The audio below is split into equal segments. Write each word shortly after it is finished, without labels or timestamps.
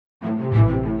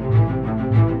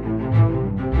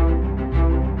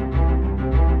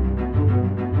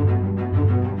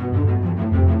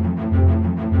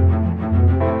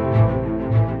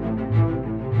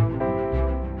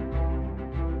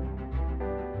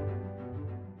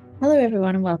Hello,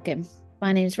 everyone, and welcome.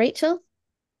 My name is Rachel,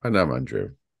 And I'm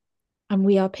Andrew. and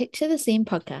we are Picture the Scene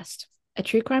podcast, a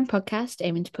true crime podcast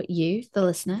aiming to put you, the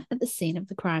listener, at the scene of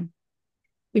the crime.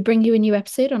 We bring you a new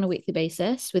episode on a weekly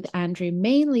basis, with Andrew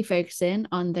mainly focusing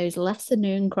on those lesser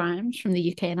known crimes from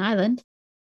the UK and Ireland,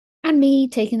 and me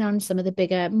taking on some of the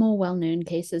bigger, more well known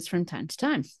cases from time to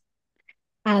time.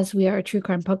 As we are a true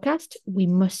crime podcast, we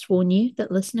must warn you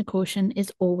that listener caution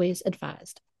is always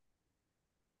advised.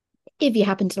 If you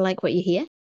happen to like what you hear,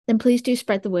 then please do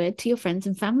spread the word to your friends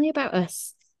and family about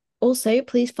us. Also,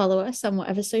 please follow us on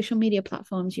whatever social media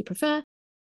platforms you prefer.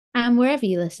 And wherever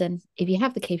you listen, if you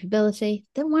have the capability,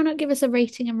 then why not give us a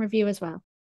rating and review as well?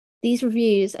 These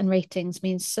reviews and ratings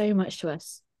mean so much to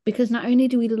us because not only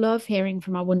do we love hearing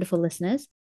from our wonderful listeners,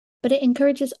 but it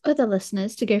encourages other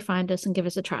listeners to go find us and give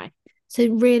us a try. So,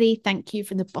 really, thank you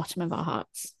from the bottom of our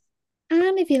hearts.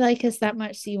 And if you like us that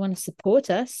much, so you want to support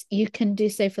us, you can do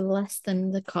so for less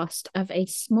than the cost of a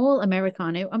small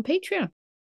Americano on Patreon.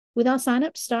 With our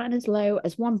signups starting as low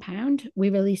as £1, we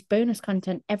release bonus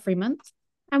content every month,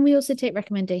 and we also take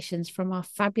recommendations from our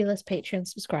fabulous Patreon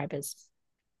subscribers.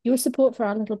 Your support for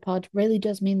our little pod really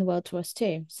does mean the world to us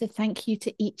too, so thank you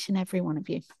to each and every one of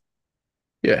you.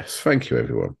 Yes, thank you,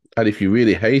 everyone. And if you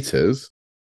really hate us,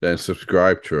 then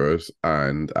subscribe to us,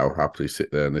 and I'll happily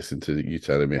sit there and listen to you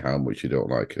telling me how much you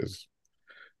don't like us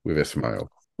with a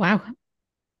smile. Wow.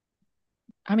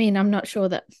 I mean, I'm not sure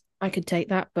that I could take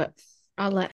that, but I'll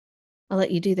let I'll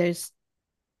let you do those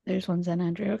ones then,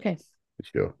 Andrew. Okay.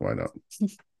 Sure, why not?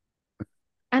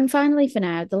 And finally, for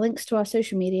now, the links to our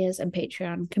social medias and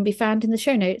Patreon can be found in the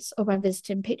show notes or by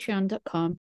visiting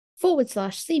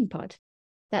patreon.com/scenepod.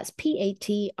 That's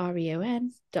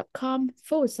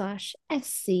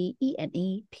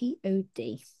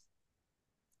patreon.com/SCENEPOD.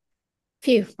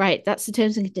 Phew, right, that's the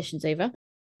terms and conditions over.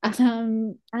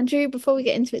 Andrew, before we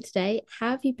get into it today, how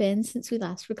have you been since we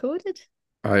last recorded?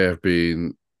 I have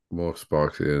been more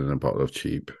sparkling than a bottle of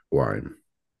cheap wine.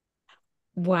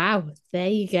 Wow, there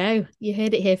you go. You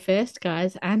heard it here first,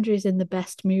 guys. Andrew's in the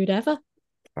best mood ever.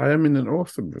 I am in an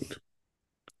awesome mood.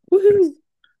 Yes, Woohoo!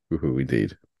 woohoo,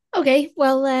 indeed. Okay,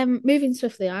 well, moving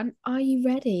swiftly on, are you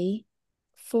ready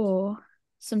for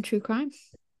some true crime?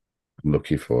 I'm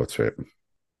looking forward to it.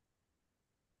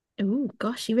 Oh,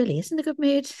 gosh, he really is in a good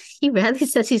mood. He rarely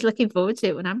says he's looking forward to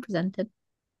it when I'm presenting.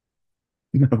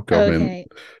 No comment. Okay,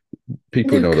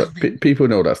 People no know that. comment. People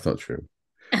know that's not true.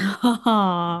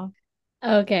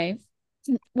 Okay.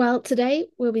 Well, today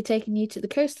we'll be taking you to the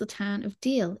coastal town of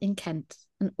Deal in Kent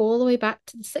and all the way back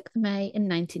to the 6th of May in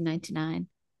 1999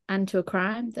 and to a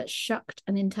crime that shocked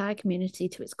an entire community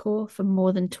to its core for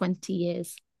more than 20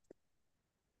 years.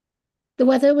 The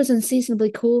weather was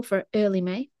unseasonably cool for early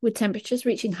May, with temperatures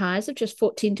reaching highs of just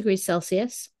 14 degrees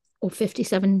Celsius or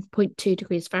 57.2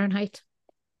 degrees Fahrenheit.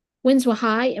 Winds were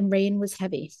high and rain was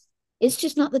heavy. It's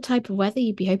just not the type of weather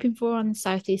you'd be hoping for on the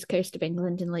southeast coast of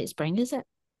England in late spring, is it?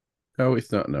 No,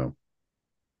 it's not. No.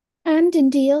 And in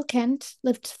Deal, Kent,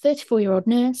 lived 34-year-old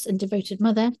nurse and devoted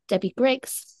mother, Debbie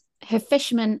Griggs, her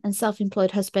fisherman and self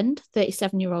employed husband,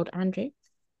 37-year-old Andrew,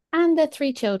 and their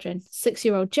three children,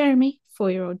 6-year-old Jeremy,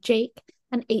 4-year-old Jake,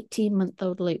 and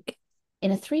 18-month-old Luke,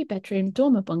 in a three-bedroom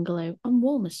dormer bungalow on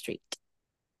Walmer Street.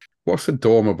 What's a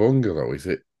dormer bungalow? Is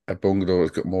it a bungalow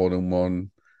that's got more than one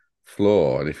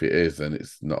floor? And if it is, then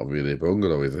it's not really a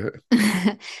bungalow, is it?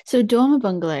 So, dormer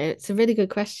bungalow, it's a really good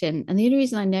question. And the only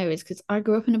reason I know is because I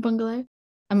grew up in a bungalow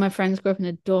and my friends grew up in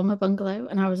a dormer bungalow.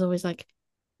 And I was always like,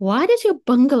 why does your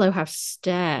bungalow have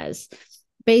stairs?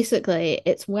 Basically,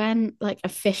 it's when, like,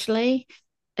 officially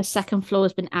a second floor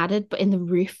has been added, but in the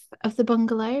roof of the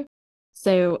bungalow.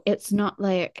 So it's not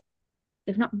like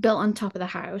they've not built on top of the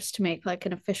house to make like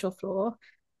an official floor.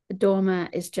 The dormer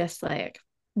is just like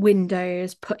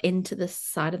windows put into the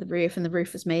side of the roof, and the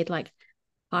roof is made like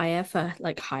higher for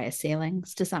like higher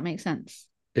ceilings. Does that make sense?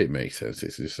 It makes sense.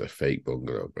 It's just a fake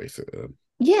bungalow, basically.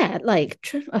 Yeah, like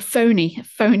a phony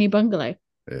bungalow.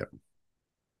 Yeah.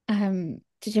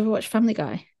 Did you ever watch Family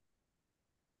Guy?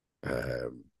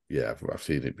 Yeah, I've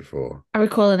seen it before. I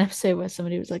recall an episode where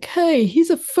somebody was like, "Hey, he's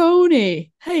a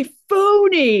phony. Hey,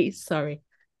 phony." Sorry.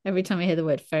 Every time I hear the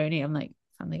word phony, I'm like,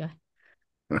 Family Guy.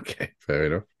 Okay, fair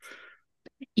enough.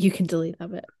 You can delete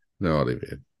that bit. No, I'll leave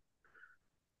it in.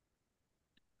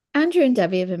 Andrew and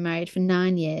Debbie have been married for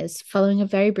 9 years, following a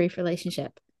very brief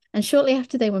relationship. And shortly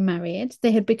after they were married,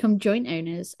 they had become joint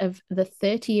owners of the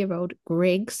 30-year-old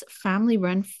Griggs family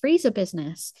run freezer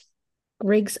business,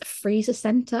 Griggs Freezer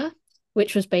Centre,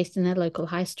 which was based in their local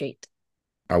high street.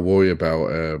 I worry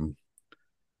about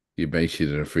you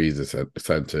mentioned in a freezer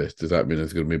center. Does that mean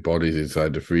there's going to be bodies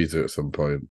inside the freezer at some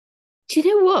point? Do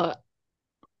you know what?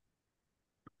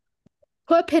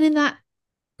 put a pin in that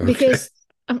Okay. because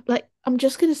I'm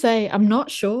just gonna say I'm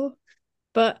not sure,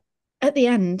 but at the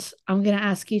end I'm gonna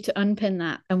ask you to unpin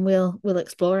that and we'll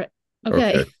explore it.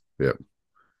 Okay. Okay. Yep.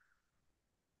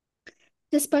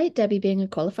 Despite Debbie being a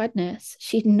qualified nurse,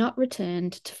 she'd not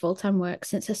returned to full-time work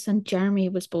since her son Jeremy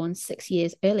was born 6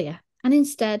 years earlier. And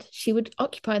instead, she would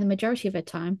occupy the majority of her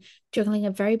time juggling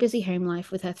a very busy home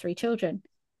life with her 3 children,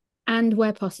 and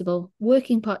where possible,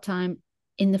 working part-time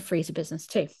in the freezer business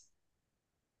too.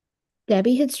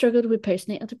 Debbie had struggled with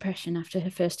postnatal depression after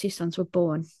her first 2 sons were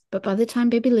born, but by the time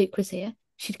baby Luke was here,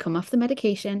 she'd come off the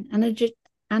medication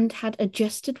and had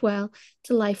adjusted well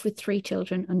to life with 3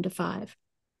 children under 5.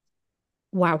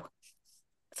 Wow,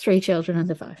 3 children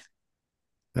under 5.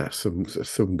 That's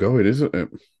some going, isn't it?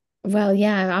 Well,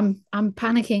 yeah, I'm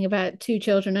panicking about 2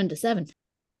 children under 7.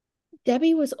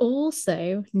 Debbie was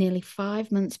also nearly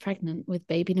 5 months pregnant with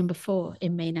baby number 4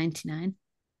 in May 99.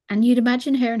 And you'd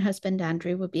imagine her and husband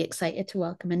Andrew would be excited to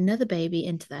welcome another baby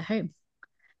into their home.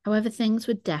 However, things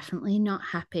were definitely not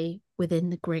happy within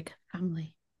the Grigg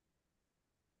family.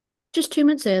 Just 2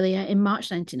 months earlier, in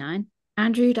March 99,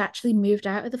 Andrew had actually moved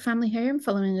out of the family home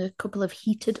following a couple of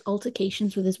heated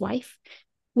altercations with his wife,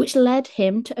 which led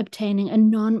him to obtaining a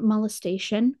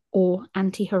non-molestation or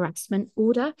anti-harassment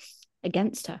order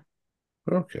against her.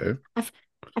 Okay.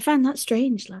 I found that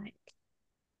strange, like,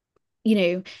 you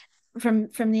know, from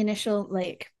the initial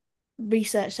like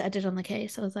research that I did on the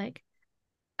case, I was like,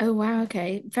 oh wow,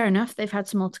 okay, fair enough. They've had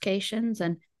some altercations,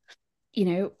 and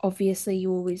obviously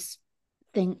you always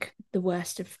think the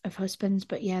worst of husbands,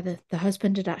 but yeah, the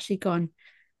husband had actually gone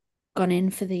in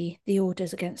for the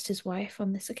orders against his wife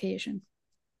on this occasion.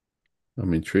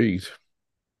 I'm intrigued.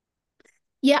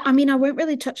 Yeah, I mean, I won't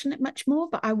really touch on it much more,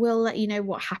 but I will let you know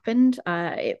what happened.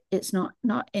 It's not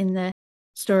in the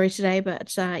story today,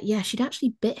 but yeah, she'd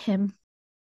actually bit him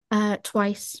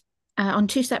twice on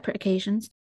 2 separate occasions,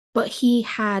 but he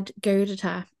had goaded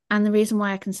her. And the reason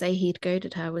why I can say he'd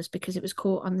goaded her was because it was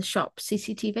caught on the shop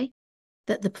CCTV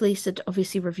that the police had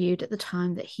obviously reviewed at the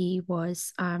time that he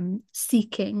was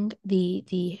seeking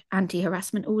the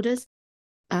anti-harassment orders.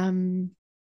 Um,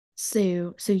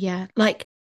 so yeah, like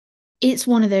it's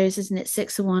one of those, isn't it?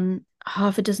 6 of one,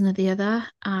 half a dozen of the other,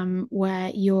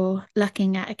 where you're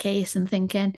looking at a case and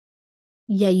thinking,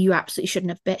 yeah, you absolutely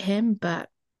shouldn't have bit him, but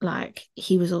like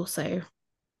he was also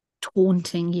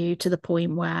taunting you to the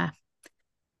point where,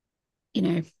 you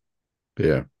know,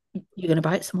 Yeah. you're going to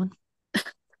bite someone.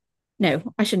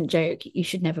 No, I shouldn't joke. You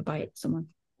should never bite someone.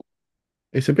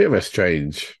 It's a bit of a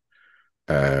strange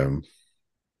um,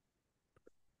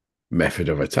 method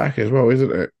of attack as well,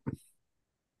 isn't it?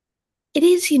 It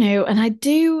is, and I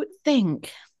do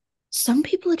think some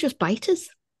people are just biters.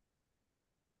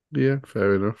 Yeah,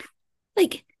 fair enough.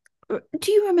 Like,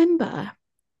 do you remember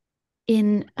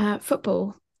in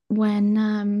football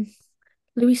when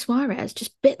Luis Suarez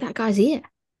just bit that guy's ear?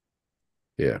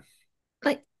 Yeah.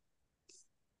 Like,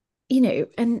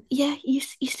 and yeah, you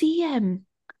see, I'm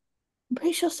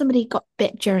pretty sure somebody got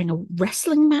bit during a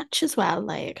wrestling match as well,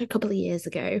 like a couple of years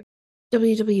ago.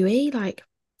 WWE, like,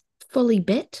 fully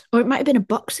bit, or it might have been a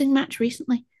boxing match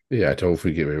recently. Yeah, don't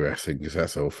forgive me wrestling because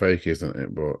that's all fake, isn't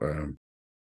it? But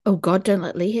Oh God, don't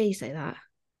let Lee hear you say that.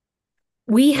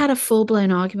 We had a full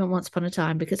blown argument once upon a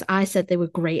time because I said they were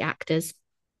great actors.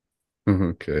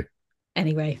 okay,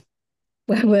 Anyway,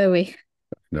 where were we?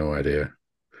 no idea.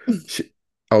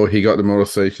 Oh, he got the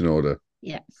molestation order.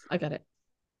 Yeah, I got it.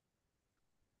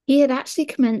 He had actually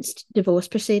commenced divorce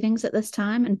proceedings at this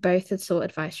time, and both had sought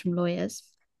advice from lawyers.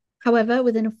 However,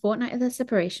 within a fortnight of their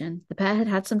separation, the pair had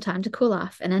had some time to cool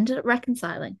off and ended up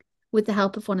reconciling with the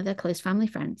help of one of their close family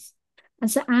friends.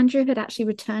 And Sir Andrew had actually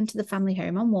returned to the family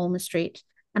home on Walmer Street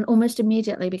and almost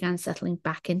immediately began settling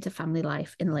back into family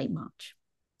life in late March.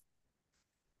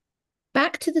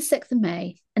 Back to the 6th of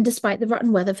May, and despite the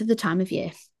rotten weather for the time of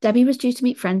year, Debbie was due to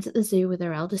meet friends at the zoo with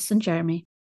her eldest son Jeremy,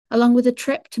 along with a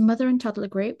trip to mother and toddler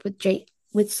group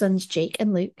with sons Jake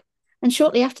and Luke, and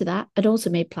shortly after that had also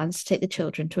made plans to take the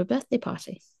children to a birthday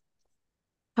party.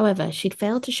 However, she'd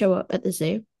failed to show up at the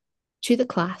zoo, to the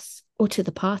class, or to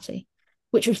the party,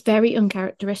 which was very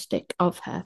uncharacteristic of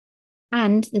her,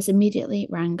 and this immediately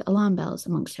rang alarm bells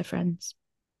amongst her friends.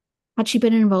 Had she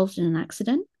been involved in an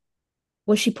accident?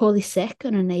 Was she poorly sick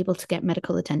and unable to get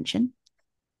medical attention?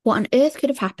 What on earth could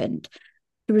have happened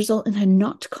to result in her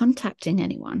not contacting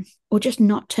anyone or just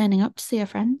not turning up to see her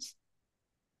friends?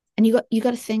 And you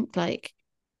got to think, like,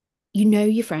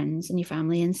 your friends and your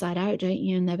family inside out, don't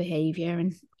you, and their behavior.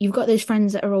 And you've got those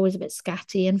friends that are always a bit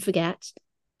scatty and forget,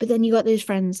 but then you got those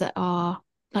friends that are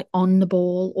like on the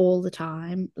ball all the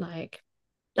time, like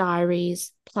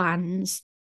diaries, plans,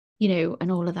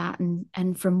 and all of that.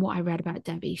 And from what I read about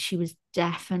Debbie, she was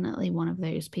definitely one of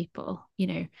those people.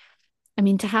 I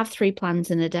mean, to have three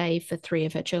plans in a day for three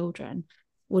of her children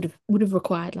would have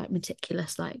required like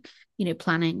meticulous, like,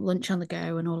 planning, lunch on the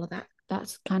go and all of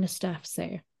that's kind of stuff.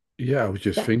 So Yeah, that I was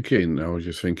just thinking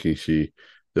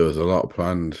there was a lot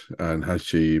planned, and had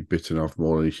she bitten off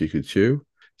more than she could chew?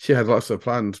 She had lots of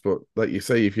plans, but like you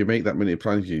say, if you make that many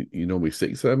plans, you normally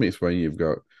stick to them. It's when you've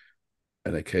got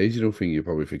an occasional thing you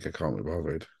probably think I can't be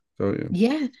bothered, don't you?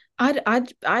 yeah,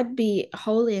 I'd be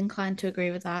wholly inclined to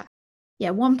agree with that.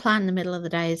 Yeah, one plan in the middle of the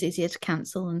day is easier to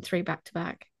cancel than three back to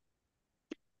back.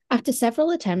 After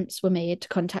several attempts were made to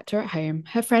contact her at home,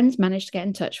 her friends managed to get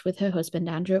in touch with her husband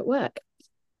Andrew at work.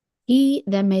 He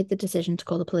then made the decision to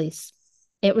call the police.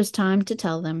 It was time to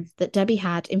tell them that Debbie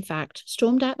had, in fact,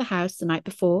 stormed out the house the night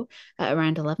before at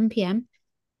around 11 p.m.,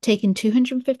 taken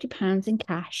 £250 in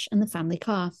cash and the family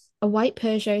car, a white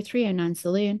Peugeot 309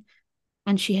 saloon,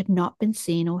 and she had not been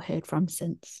seen or heard from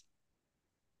since.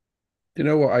 You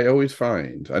know what I always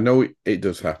find? I know it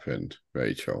does happen,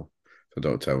 Rachel. So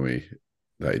don't tell me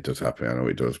that it does happen. I know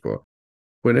it does, but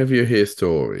whenever you hear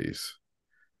stories,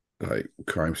 like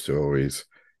crime stories,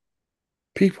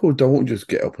 people don't just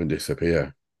get up and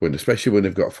disappear. Especially when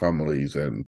they've got families,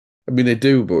 and I mean they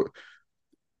do, but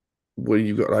when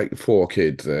you've got like four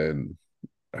kids and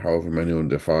however many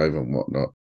under five and whatnot,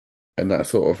 and that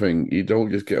sort of thing, you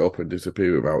don't just get up and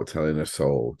disappear without telling a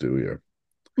soul, do you?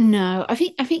 No, I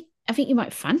think you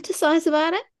might fantasize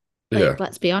about it. Yeah, Like,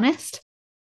 let's be honest.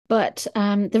 But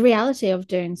the reality of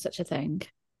doing such a thing,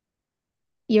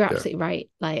 you're yeah. absolutely right.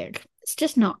 Like, it's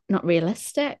just not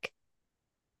realistic.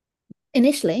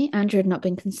 Initially, Andrew had not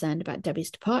been concerned about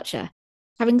Debbie's departure,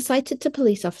 having cited to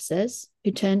police officers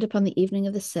who turned up on the evening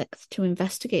of the 6th to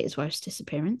investigate his wife's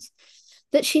disappearance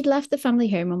that she'd left the family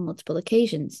home on multiple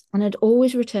occasions and had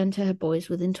always returned to her boys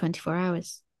within 24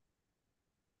 hours.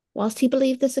 Whilst he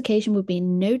believed this occasion would be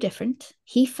no different,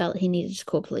 he felt he needed to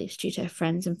call police due to her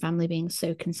friends and family being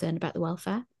so concerned about the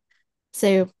welfare.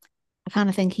 So I kind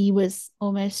of think he was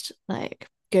almost like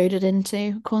goaded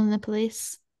into calling the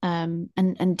police, and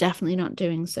definitely not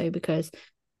doing so because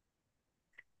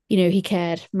he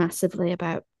cared massively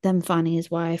about them finding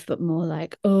his wife, but more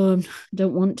like, oh, I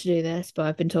don't want to do this, but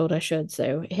I've been told I should,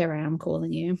 so here I am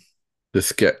calling you. The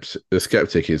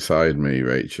skeptic inside me,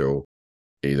 Rachel,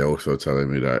 is also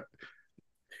telling me that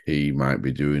he might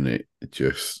be doing it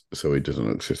just so he doesn't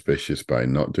look suspicious by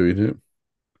not doing it.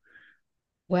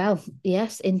 Well,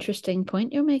 yes, interesting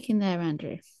point you're making there,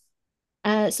 Andrew.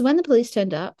 So when the police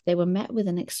turned up, they were met with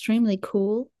an extremely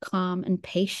cool, calm, and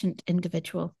patient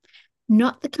individual.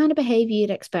 Not the kind of behavior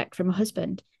you'd expect from a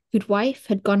husband whose wife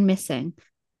had gone missing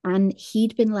and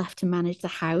he'd been left to manage the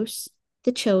house,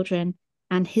 the children,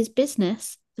 and his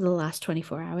business for the last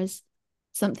 24 hours.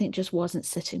 Something just wasn't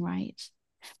sitting right.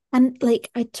 And like,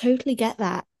 I totally get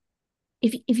that.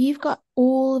 If you've got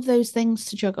all of those things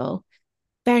to juggle,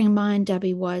 bearing in mind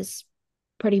Debbie was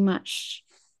pretty much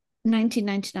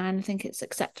 1999, I think it's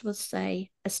acceptable to say,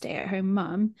 a stay-at-home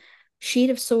mum. She'd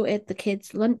have sorted the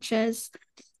kids' lunches,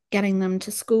 getting them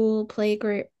to school,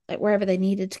 playgroup, like wherever they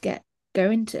needed to get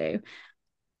going to.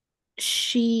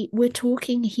 We're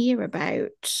talking here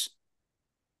about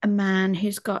a man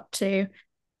who's got to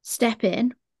step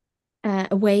in,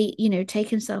 away, take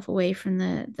himself away from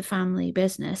the family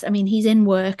business. I mean, he's in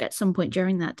work at some point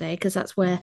during that day because that's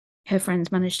where her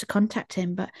friends managed to contact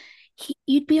him, but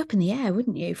you'd be up in the air,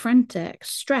 wouldn't you? Frantic,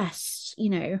 stressed.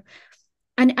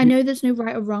 And I know there's no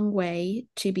right or wrong way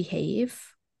to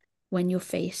behave when you're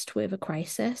faced with a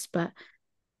crisis, but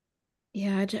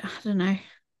yeah, I don't know.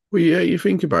 Well, yeah, you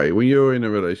think about it when you're in a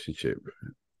relationship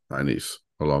and it's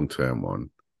a long term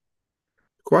one.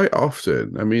 Quite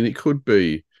often, I mean, it could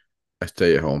be a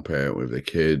stay-at-home parent with their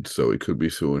kids, so it could be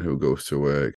someone who goes to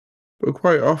work. But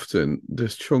quite often,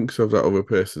 there's chunks of that other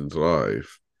person's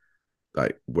life,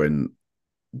 like when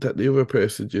that the other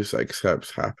person just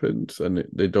accepts happens, and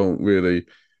they don't really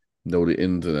know the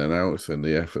ins and outs and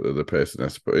the effort that the person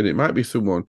has to put in. It might be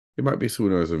someone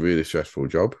who has a really stressful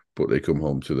job, but they come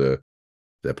home to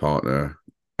their partner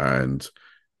and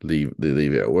leave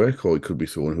it at work, or it could be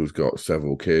someone who's got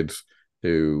several kids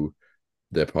who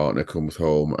their partner comes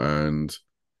home and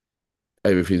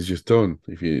everything's just done.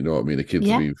 If you know what I mean, the kids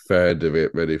have Yeah, been fed,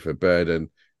 they're ready for bed, and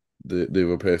the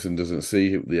other person doesn't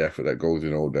see the effort that goes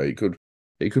in all day.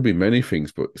 It could be many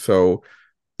things, but so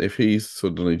if he's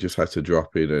suddenly just had to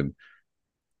drop in and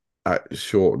at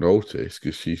short notice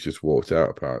because she's just walked out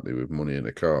apparently with money in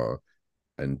the car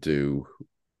and do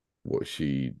what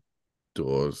she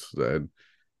does, then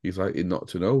he's likely not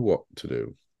to know what to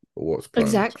do or what's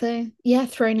planned. exactly. Yeah,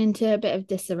 thrown into a bit of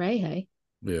disarray, hey?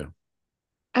 Yeah.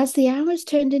 As the hours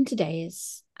turned into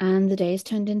days and the days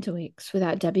turned into weeks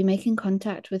without Debbie making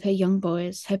contact with her young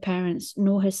boys, her parents,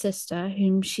 nor her sister,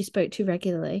 whom she spoke to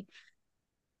regularly,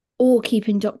 or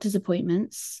keeping doctor's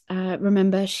appointments.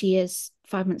 Remember, she is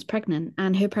 5 months pregnant,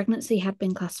 and her pregnancy had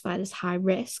been classified as high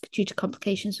risk due to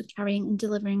complications with carrying and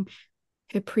delivering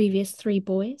her previous 3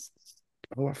 boys.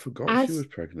 Oh, I forgot she was As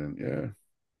pregnant.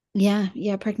 Yeah.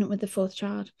 Yeah, pregnant with the fourth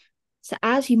child. So,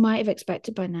 as you might have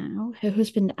expected by now, her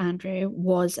husband Andrew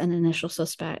was an initial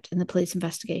suspect in the police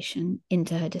investigation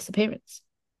into her disappearance.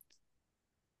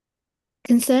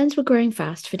 Concerns were growing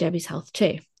fast for Debbie's health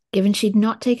too, given she'd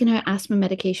not taken her asthma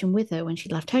medication with her when she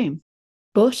left home.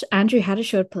 But Andrew had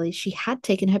assured police she had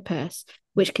taken her purse,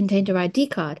 which contained her ID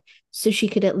card, so she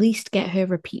could at least get her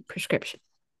repeat prescription.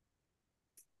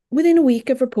 Within a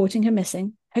week of reporting her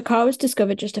missing, her car was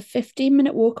discovered just a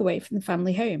 15-minute walk away from the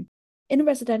family home in a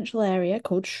residential area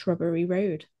called Shrubbery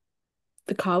Road.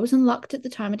 The car was unlocked at the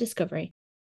time of discovery,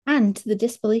 and to the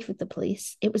disbelief of the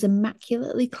police, it was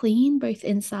immaculately clean both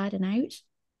inside and out.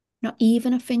 Not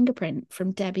even a fingerprint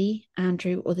from Debbie,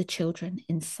 Andrew, or the children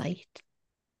in sight.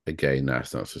 Again,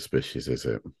 that's not suspicious, is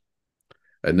it?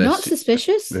 Not Unless,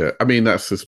 suspicious? yeah, I mean that's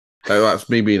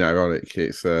me being ironic.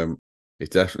 It's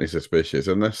definitely suspicious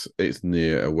unless it's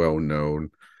near a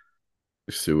well-known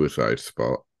suicide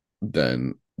spot.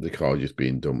 Then the car just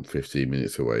being dumped 15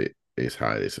 minutes away is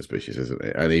highly suspicious, isn't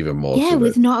it? And even more Yeah, so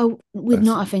that with that's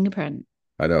not a fingerprint.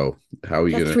 I know how are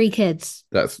They're you gonna. 3 kids.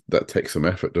 That takes some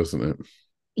effort, doesn't it?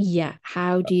 Yeah,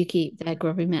 how do you keep their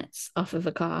grubby mitts off of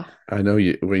a car? I know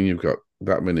you when you've got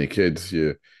that many kids,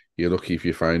 you're lucky if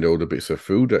you find all the bits of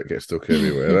food that get stuck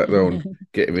everywhere, let alone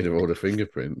getting rid of all the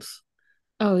fingerprints.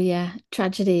 Oh yeah,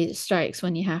 tragedy strikes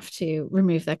when you have to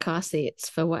remove their car seats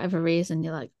for whatever reason.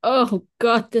 You're like, oh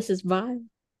God, this is vile.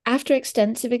 After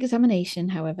extensive examination,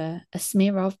 however, a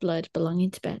smear of blood belonging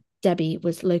to Debbie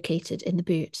was located in the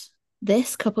boot.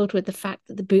 This, coupled with the fact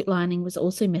that the boot lining was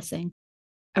also missing,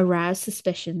 aroused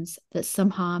suspicions that some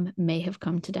harm may have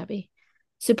come to Debbie.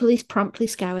 So police promptly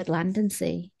scoured land and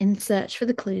sea in search for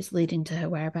the clues leading to her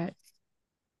whereabouts.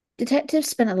 Detectives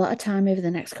spent a lot of time over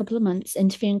the next couple of months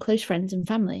interviewing close friends and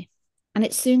family, and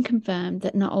it soon confirmed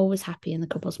that not all was happy in the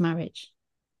couple's marriage.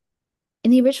 In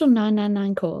the original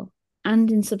 999 call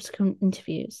and in subsequent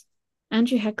interviews,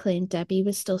 Andrew had claimed Debbie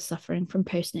was still suffering from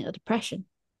postnatal depression,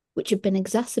 which had been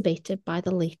exacerbated by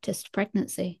the latest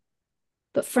pregnancy.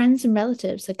 But friends and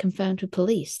relatives had confirmed with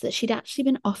police that she'd actually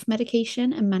been off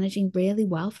medication and managing really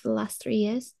well for the last 3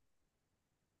 years.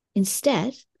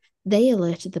 Instead, they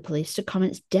alerted the police to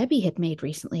comments Debbie had made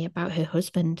recently about her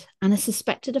husband and a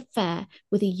suspected affair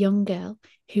with a young girl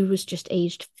who was just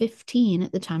aged 15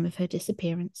 at the time of her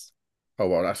disappearance. Oh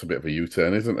well, that's a bit of a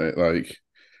U-turn, isn't it? Like,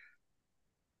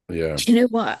 yeah, Do you know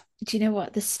what? Do you know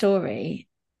what? The story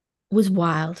was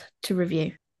wild to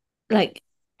review. Like,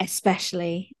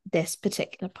 especially this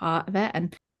particular part of it.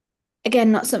 And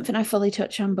again, not something I fully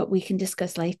touch on, but we can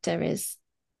discuss later is,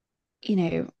 you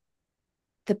know,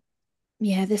 the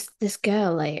this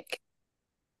girl like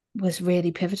was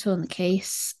really pivotal in the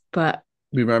case, but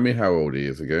remind me how old he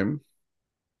is again.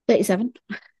 37.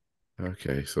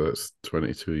 Okay, so that's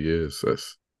 22 years.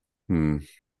 That's hmm.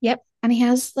 Yep. And he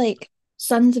has like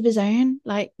sons of his own,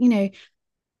 like,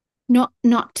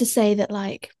 not to say that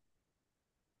like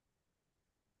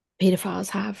pedophiles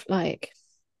have like,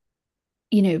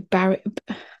 bar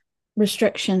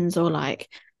restrictions or like,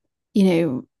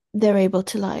 they're able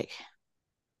to like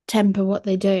temper what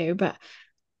they do, but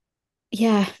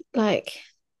yeah, like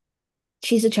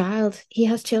she's a child. He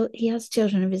has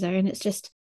children of his own. It's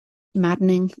just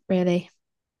maddening, really.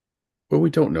 Well, we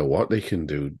don't know what they can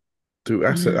do.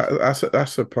 No.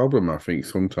 That's a problem. I think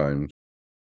sometimes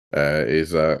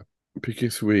is that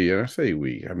because and I say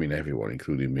we, I mean everyone,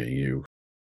 including me and you.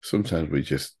 Sometimes we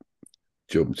just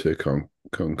jump to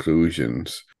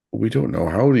conclusions. We don't know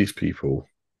how these people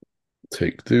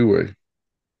tick, do we?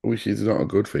 Which is not a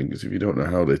good thing because if you don't know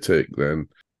how they tick, then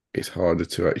it's harder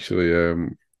to actually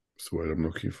what's the word I'm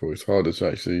looking for? It's harder to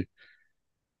actually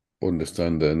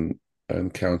understand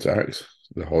and counteract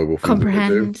the horrible things that they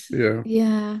do. Comprehend. Yeah.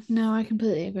 Yeah, no, I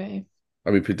completely agree.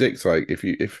 I mean predict like if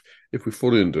we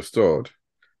fully understood,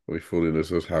 we fully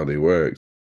understood how they work,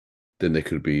 then there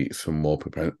could be some more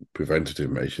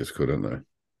preventative measures, couldn't there?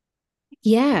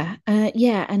 Yeah,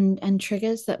 and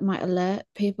triggers that might alert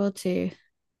people to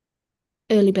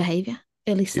early behavior,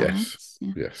 early Yes. signs.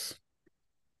 Yeah. Yes.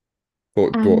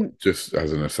 But Um, just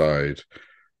as an aside,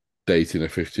 dating a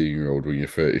 15-year-old when you're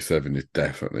 37 is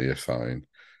definitely a sign.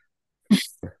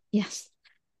 yes.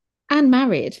 And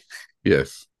married.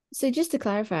 Yes. So just to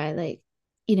clarify, like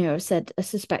said a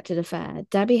suspected affair,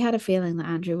 Debbie had a feeling that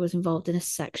Andrew was involved in a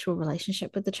sexual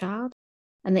relationship with the child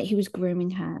and that he was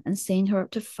grooming her and seeing her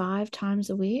up to 5 times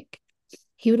a week.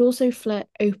 He would also flirt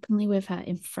openly with her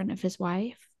in front of his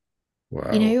wife,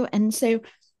 Wow. and so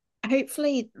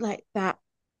hopefully like that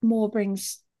more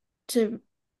brings to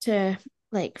to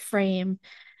like frame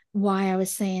why I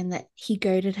was saying that he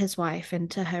goaded his wife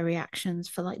into her reactions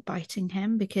for like biting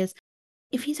him, because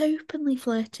if he's openly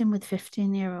flirting with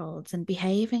 15-year-olds and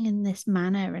behaving in this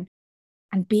manner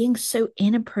and being so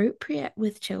inappropriate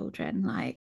with children,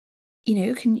 like,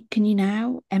 can you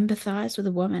now empathize with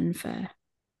a woman for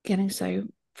getting so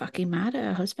fucking mad at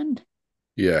her husband?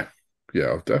 Yeah.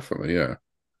 Yeah, definitely. Yeah.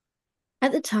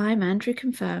 At the time, Andrew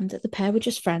confirmed that the pair were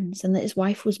just friends and that his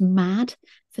wife was mad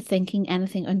for thinking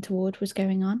anything untoward was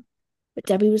going on. But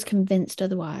Debbie was convinced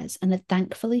otherwise and had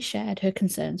thankfully shared her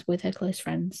concerns with her close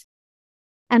friends.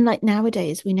 And like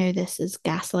nowadays, we know this as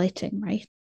gaslighting, right?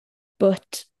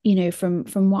 But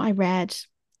from what I read,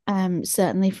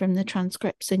 certainly from the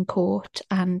transcripts in court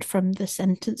and from the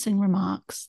sentencing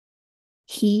remarks,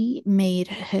 he made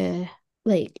her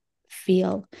like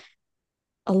feel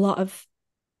a lot of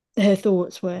her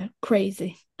thoughts were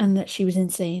crazy and that she was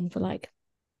insane for like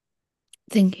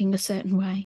thinking a certain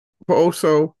way. But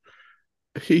also,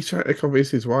 he's trying to convince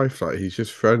his wife that he's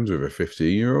just friends with a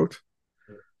 15-year-old.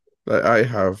 Like, I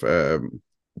have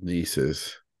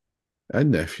nieces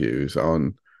and nephews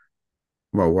on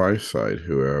my wife's side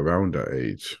who are around that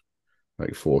age,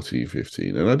 like 14,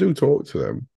 15, and I do talk to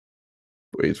them,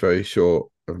 but it's very short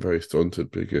and very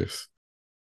stunted because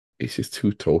it's just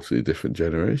two totally different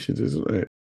generations, isn't it?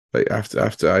 Like,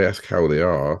 after I ask how they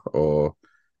are or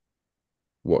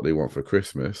what they want for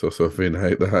Christmas or something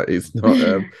like that, it's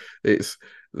not it's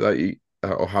like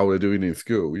or how they're doing in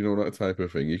school, that type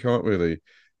of thing. You can't really,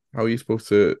 how are you supposed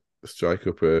to strike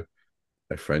up a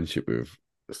friendship with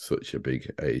such a big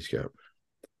age gap?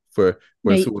 For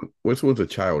No, when someone's a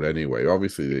child anyway,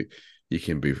 obviously you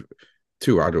can be,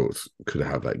 two adults could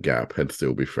have that gap and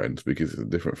still be friends because it's a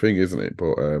different thing, isn't it?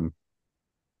 But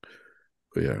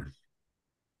yeah.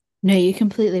 no, you're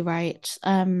completely right.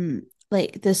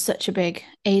 Like there's such a big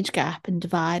age gap and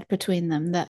divide between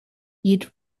them that you'd,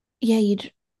 yeah,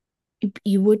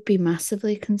 you would be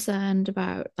massively concerned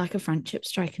about like a friendship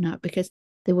striking up because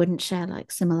they wouldn't share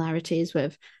like similarities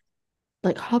with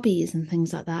like hobbies and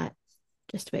things like that.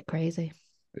 Just a bit crazy.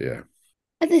 Yeah.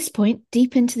 At this point,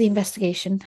 deep into the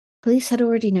investigation, police had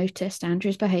already noticed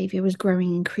Andrew's behaviour was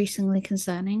growing increasingly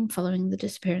concerning following the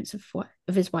disappearance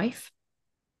of his wife.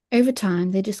 Over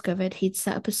time, they discovered he'd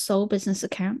set up a sole business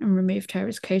account and removed her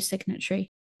as co signatory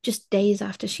just days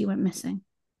after she went missing.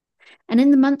 And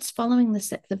in the months following the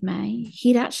 6th of May,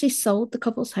 he'd actually sold the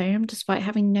couple's home despite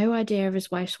having no idea of his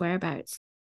wife's whereabouts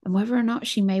and whether or not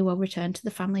she may well return to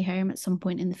the family home at some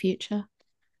point in the future.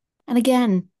 And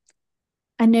again,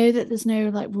 I know that there's no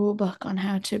like rule book on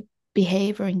how to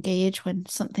behave or engage when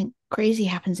something crazy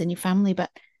happens in your family, but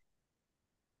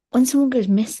when someone goes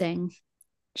missing,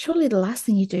 surely the last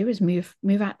thing you do is move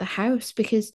out the house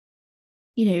because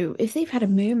if they've had a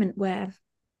moment where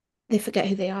they forget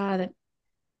who they are, that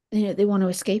they want to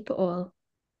escape it all.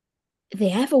 If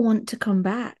they ever want to come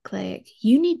back, like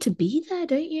you need to be there,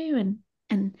 don't you?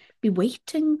 And be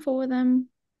waiting for them.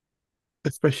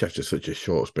 Especially after such a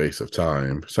short space of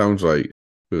time. Sounds like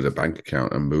with a bank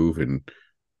account and moving,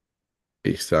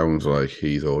 it sounds like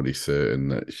he's already certain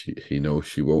that he knows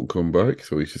she won't come back,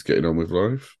 so he's just getting on with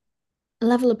life. A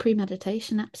level of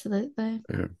premeditation, absolutely.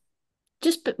 Yeah.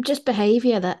 Just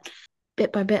behavior that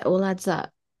bit by bit all adds up,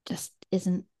 just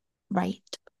isn't right.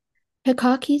 Her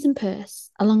car keys and purse,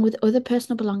 along with other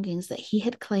personal belongings that he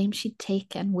had claimed she'd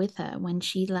taken with her when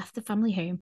she left the family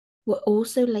home, were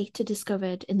also later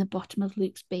discovered in the bottom of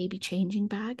Luke's baby changing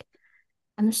bag.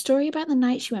 And the story about the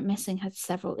night she went missing had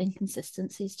several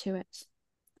inconsistencies to it.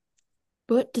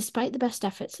 But despite the best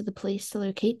efforts of the police to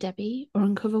locate Debbie or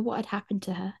uncover what had happened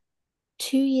to her,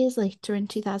 2 years later in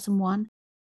 2001,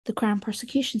 the Crown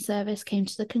Prosecution Service came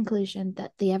to the conclusion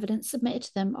that the evidence submitted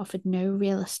to them offered no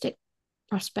realistic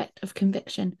prospect of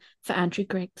conviction for Andrew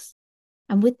Griggs.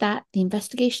 And with that, the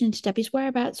investigation into Debbie's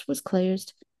whereabouts was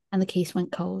closed and the case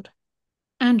went cold.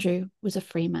 Andrew was a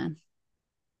free man.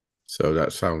 So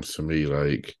that sounds to me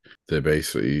like they're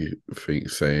basically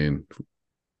saying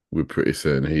we're pretty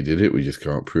certain he did it, we just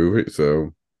can't prove it.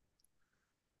 So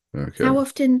okay. How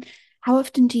often how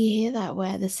often do you hear that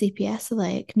where the CPS are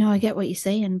like, no, I get what you're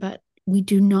saying, but we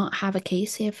do not have a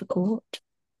case here for court?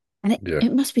 And Yeah.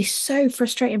 it must be so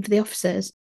frustrating for the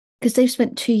officers because they've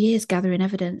spent 2 years gathering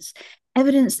evidence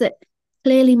that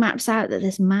clearly maps out that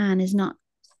this man is not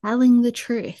telling the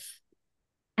truth.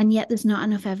 And yet there's not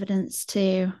enough evidence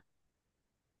to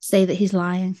say that he's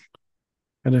lying.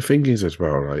 And the thing is as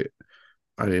well, like,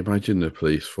 I imagine the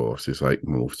police force is like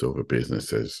most other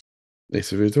businesses.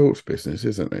 It's a results business,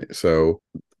 isn't it? So,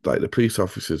 like, the police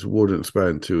officers wouldn't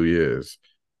spend 2 years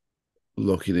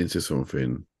looking into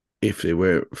something if they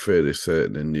weren't fairly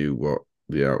certain and knew what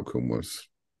the outcome was.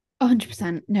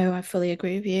 100%. No, I fully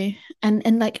agree with you.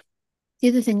 And like the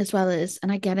other thing as well is,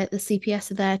 and I get it, the CPS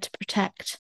are there to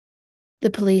protect the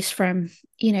police from,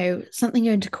 something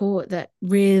going to court that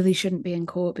really shouldn't be in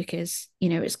court because,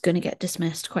 it's going to get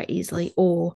dismissed quite easily,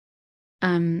 or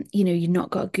you've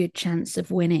not got a good chance of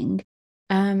winning.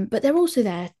 But they're also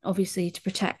there, obviously, to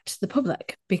protect the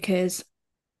public because,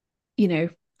 you know,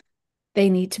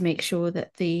 they need to make sure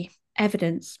that the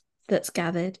evidence that's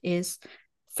gathered is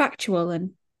factual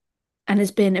and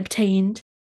has been obtained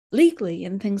legally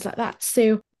and things like that.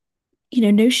 So,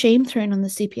 no shame thrown on the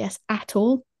CPS at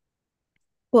all.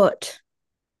 But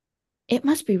it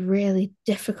must be really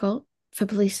difficult for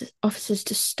police officers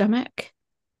to stomach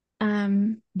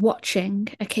watching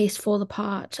a case fall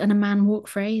apart and a man walk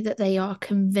free that they are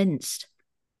convinced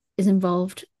is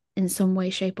involved in some way,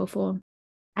 shape, or form.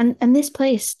 And this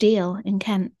place, Deal in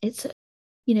Kent, it's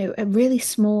a really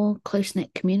small, close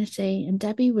knit community, and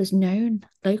Debbie was known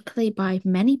locally by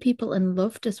many people and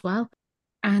loved as well.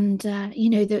 And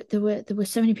there were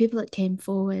so many people that came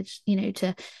forward,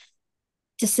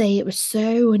 to say it was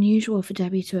so unusual for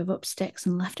Debbie to have up sticks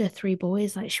and left her three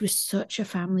boys. Like, she was such a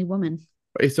family woman.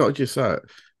 But it's not just that.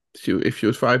 If she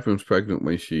was 5 months pregnant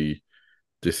when she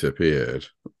disappeared,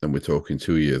 and we're talking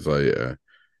 2 years later,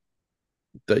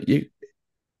 that you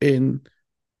in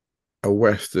a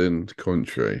Western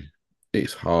country,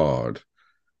 it's hard,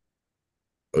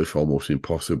 it's almost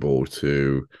impossible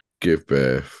to give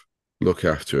birth, look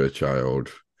after a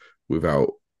child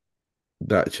without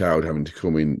that child having to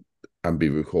come in and be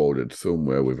recorded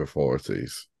somewhere with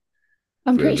authorities.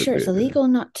 I'm For pretty the sure it's bit. illegal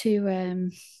not to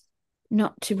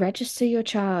register your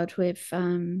child with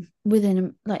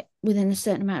within a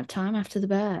certain amount of time after the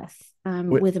birth,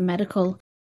 with a medical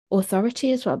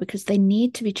authority as well, because they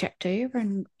need to be checked over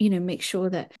and make sure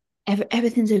that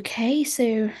everything's okay.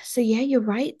 So yeah, you're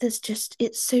right.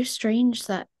 It's so strange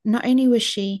that not only was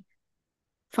she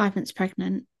 5 months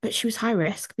pregnant, but she was high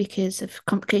risk because of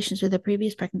complications with her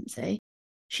previous pregnancy.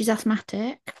 She's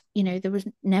asthmatic. There was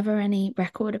never any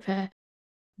record of her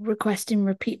requesting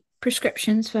repeat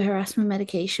prescriptions for her asthma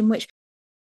medication, which,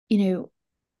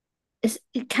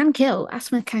 it can kill.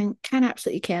 Asthma can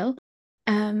absolutely kill.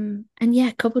 And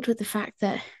yeah, coupled with the fact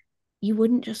that you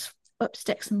wouldn't just up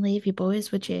sticks and leave your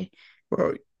boys, would you?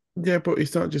 Well, yeah, but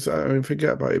it's not just, I mean,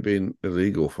 forget about it being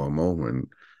illegal for a moment.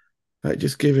 Like,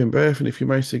 just giving birth, and if you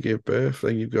manage to give birth,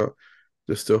 then you've got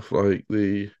the stuff like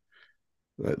the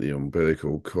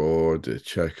umbilical cord, the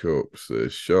checkups, the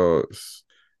shots,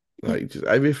 Yeah. like just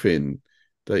everything.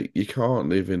 Like, you can't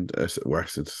live in a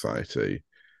Western society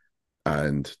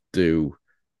and do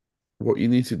what you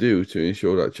need to do to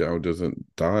ensure that child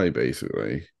doesn't die,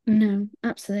 basically, No,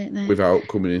 absolutely. without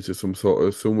coming into some sort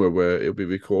of somewhere where it'll be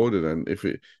recorded. And if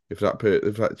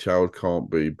that child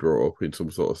can't be brought up in some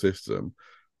sort of system,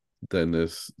 then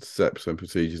there's steps and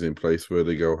procedures in place where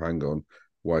they go, hang on,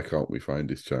 why can't we find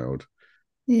this child?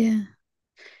 Yeah.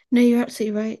 No, you're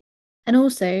absolutely right. And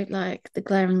also, like the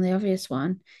glaringly obvious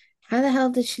one, how the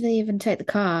hell did she leave and take the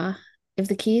car if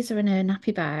the keys are in her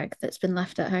nappy bag that's been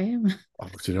left at home? Oh,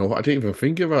 do you know what? I didn't even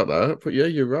think about that. But yeah,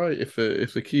 you're right. If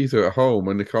the keys are at home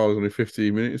and the car's only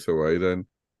 15 minutes away, then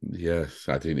yes,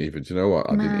 I didn't even. Do you know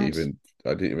what? Mad.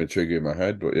 I didn't even trigger in my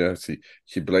head. But yeah,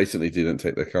 she blatantly didn't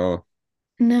take the car.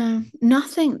 No,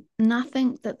 nothing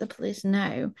that the police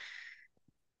know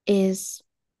is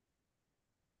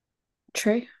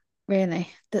true, really,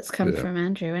 that's come Yeah, from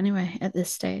Andrew anyway at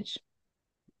this stage.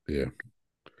 yeah.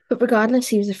 But regardless,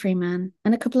 he was a free man.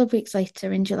 And a couple of weeks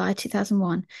later, in July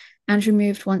 2001, Andrew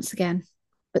moved once again,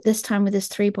 but this time with his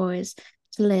three boys,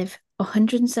 to live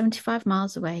 175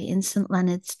 miles away in St.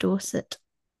 Leonard's, Dorset.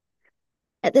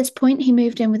 At this point, he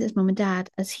moved in with his mum and dad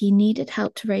as he needed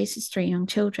help to raise his three young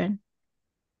children.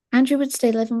 Andrew would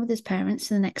stay living with his parents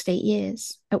for the next 8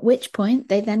 years, at which point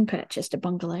they then purchased a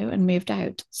bungalow and moved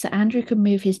out so Andrew could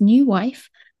move his new wife,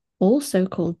 also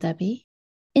called Debbie,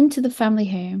 into the family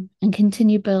home and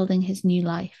continue building his new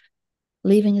life,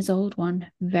 leaving his old one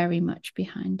very much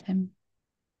behind him.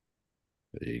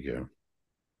 There you go.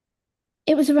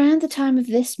 It was around the time of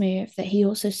this move that he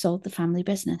also sold the family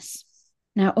business.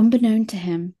 Now, unbeknown to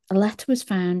him, a letter was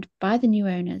found by the new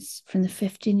owners from the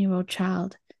 15-year-old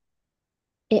child.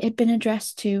 It had been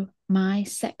addressed to My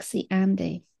Sexy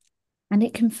Andy, and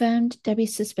it confirmed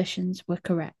Debbie's suspicions were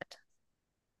correct.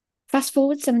 Fast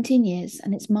forward 17 years,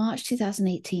 and it's March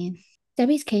 2018.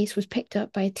 Debbie's case was picked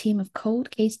up by a team of cold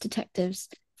case detectives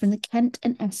from the Kent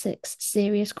and Essex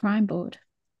Serious Crime Board.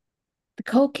 The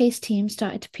cold case team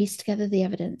started to piece together the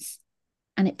evidence,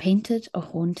 and it painted a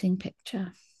haunting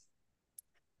picture.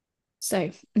 So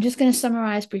I'm just going to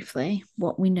summarize briefly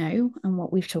what we know and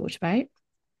what we've talked about.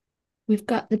 We've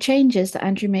got the changes that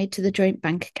Andrew made to the joint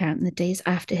bank account in the days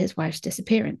after his wife's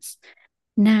disappearance.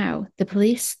 Now, the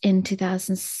police in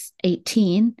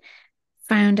 2018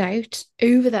 found out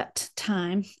over that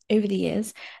time, over the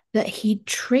years, that he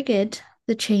triggered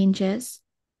the changes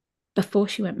before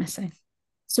she went missing.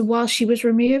 So while she was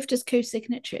removed as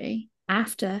co-signatory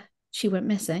after she went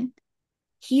missing,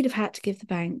 he'd have had to give the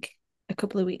bank a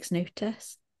couple of weeks'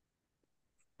 notice.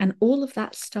 And all of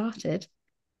that started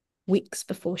weeks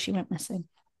before she went missing.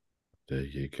 There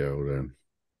you go then.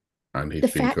 And he's The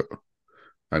been fact,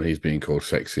 and he's being called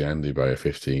Sexy Andy by a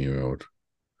 15-year-old.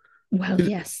 well, Did,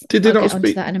 yes, did they I'll not get onto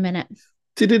speak? that in a minute.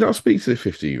 Did they not speak to the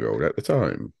 15-year-old at the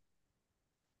time?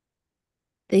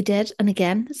 They did. And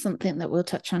again, something that we'll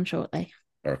touch on shortly.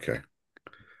 Okay.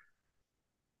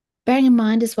 Bearing in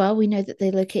mind as well, we know that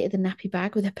they located the nappy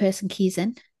bag with her purse and keys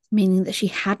in, meaning that she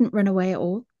hadn't run away at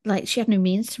all. Like she had no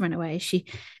means to run away. She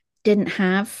didn't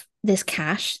have this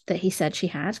cash that he said she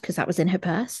had because that was in her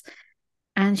purse.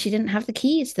 And she didn't have the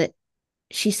keys that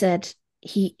he said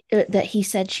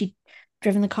she'd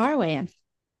driven the car away in.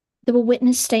 There were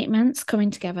witness statements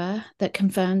coming together that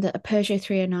confirmed that a Peugeot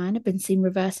 309 had been seen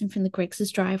reversing from the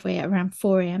Griggs' driveway at around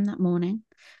 4 a.m. that morning.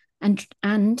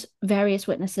 And various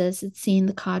witnesses had seen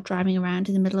the car driving around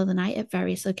in the middle of the night at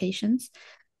various locations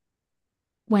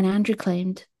when Andrew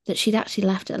claimed that she'd actually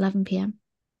left at 11 p.m.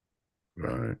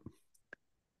 Right.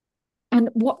 And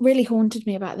what really haunted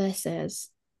me about this is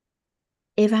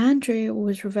if Andrew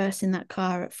was reversing that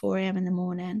car at 4 a.m. in the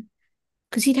morning,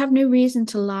 because he'd have no reason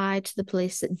to lie to the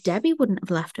police that Debbie wouldn't have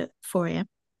left at 4 a.m.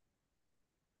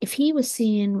 If he was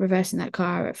seen reversing that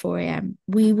car at 4 a.m.,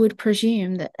 we would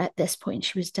presume that at this point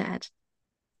she was dead.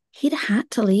 He'd have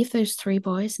had to leave those three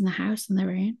boys in the house on their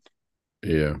own,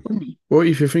 Yeah. wouldn't he? Well,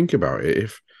 if you think about it,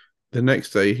 if the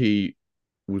next day he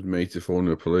was made to phone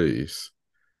the police,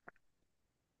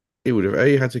 he would have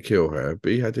A, had to kill her,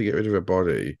 B, had to get rid of her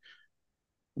body,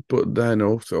 but then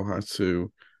also had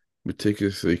to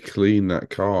meticulously clean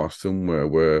that car somewhere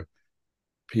where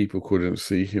people couldn't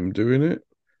see him doing it.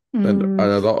 And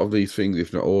a lot of these things,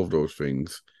 if not all of those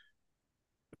things,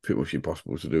 pretty much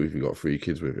impossible to do if you've got three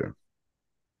kids with you.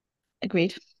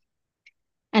 Agreed.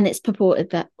 And it's purported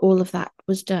that all of that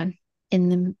was done in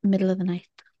the middle of the night.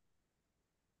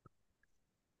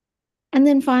 And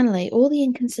then finally, all the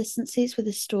inconsistencies with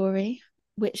his story,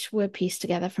 which were pieced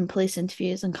together from police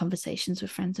interviews and conversations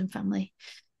with friends and family.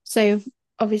 So,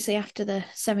 obviously, after the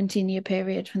 17-year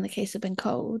period when the case had been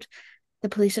cold, the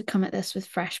police had come at this with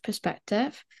fresh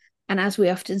perspective. And as we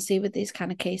often see with these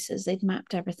kind of cases, they'd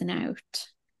mapped everything out.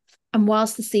 And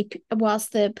whilst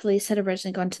the police had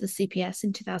originally gone to the CPS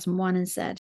in 2001 and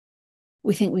said,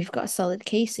 we think we've got a solid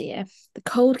case here, the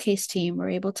cold case team were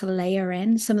able to layer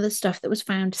in some of the stuff that was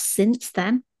found since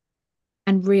then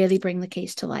and really bring the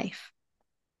case to life.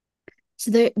 So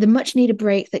the much needed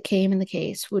break that came in the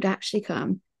case would actually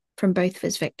come from both of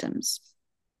his victims.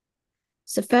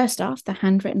 So first off, the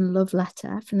handwritten love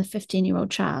letter from the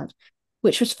 15-year-old child,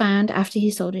 which was found after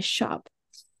he sold his shop.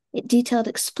 It detailed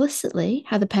explicitly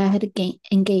how the pair had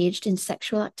engaged in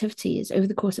sexual activities over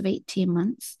the course of 18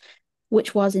 months,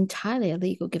 which was entirely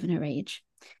illegal given her age.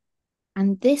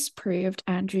 And this proved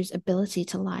Andrew's ability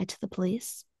to lie to the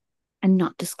police and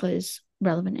not disclose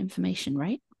relevant information,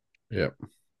 right? Yep.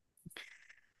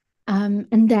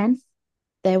 And then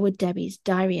there were Debbie's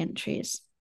diary entries.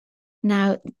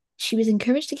 Now, she was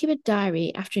encouraged to keep a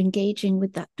diary after engaging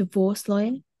with that divorce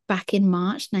lawyer back in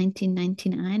March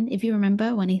 1999, if you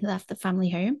remember, when he left the family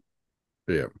home.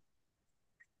 Yeah.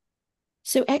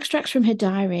 So extracts from her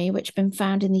diary, which had been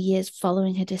found in the years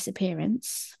following her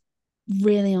disappearance,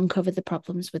 really uncovered the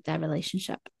problems with their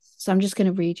relationship. So I'm just going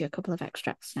to read you a couple of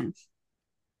extracts now.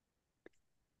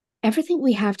 Everything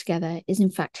we have together is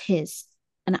in fact his,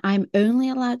 and I'm only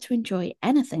allowed to enjoy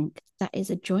anything that is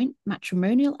a joint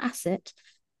matrimonial asset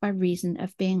by reason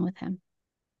of being with him.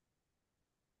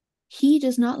 He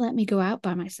does not let me go out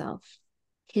by myself.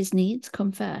 His needs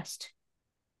come first.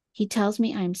 He tells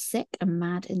me I am sick and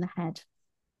mad in the head.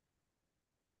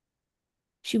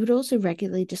 She would also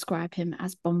regularly describe him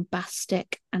as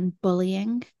bombastic and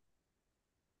bullying.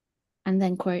 And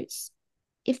then quotes,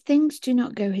 if things do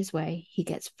not go his way, he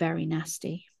gets very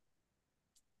nasty.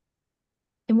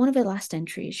 In one of her last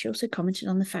entries, she also commented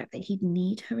on the fact that he'd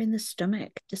kneed her in the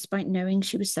stomach, despite knowing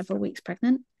she was several weeks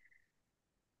pregnant.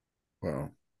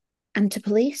 Well, And to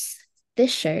police,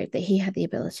 this showed that he had the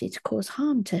ability to cause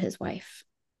harm to his wife.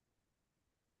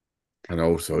 and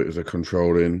also it was a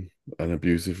controlling and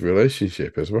abusive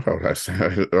relationship as well. That's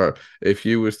how, if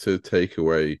you was to take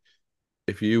away,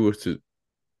 if you were to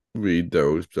read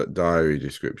those diary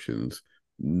descriptions,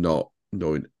 not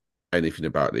knowing anything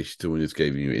about this, someone just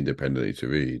gave you independently to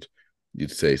read,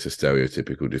 you'd say it's a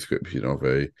stereotypical description of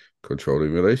a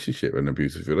controlling relationship, an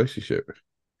abusive relationship.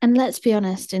 And let's be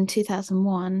honest, in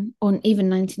 2001 or even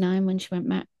 99, when she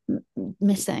went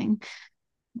missing,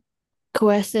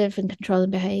 coercive and controlling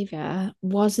behavior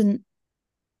wasn't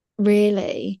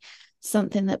really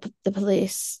something that the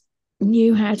police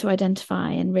knew how to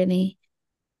identify and really,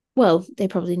 well, they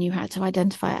probably knew how to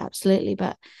identify it, absolutely,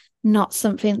 but not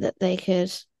something that they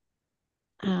could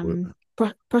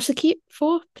prosecute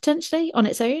for potentially on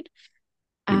its own.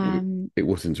 It, it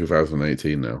was in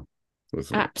 2018 now,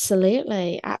 wasn't it?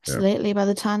 Absolutely, Yeah, absolutely. By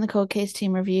the time the cold case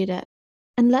team reviewed it,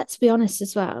 and let's be honest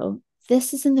as well,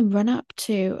 this is in the run up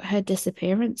to her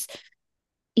disappearance.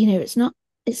 It's not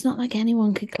like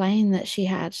anyone could claim that that she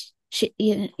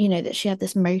had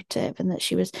this motive and that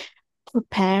she was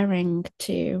preparing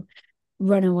to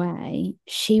run away.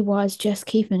 She was just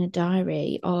keeping a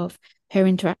diary of her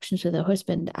interactions with her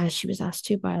husband as she was asked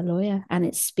to by a lawyer, and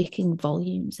it's speaking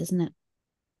volumes, isn't it?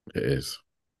 it is.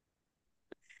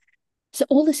 So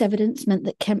all this evidence meant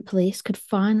that Kent police could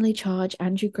finally charge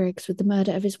Andrew Griggs with the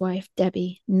murder of his wife,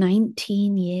 Debbie,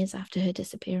 19 years after her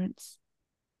disappearance.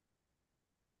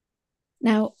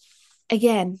 Now,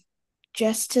 again,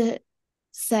 just to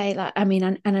say, like, I mean,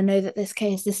 and I know that this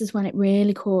is when it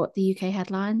really caught the UK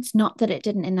headlines. Not that it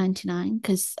didn't in 99,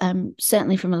 because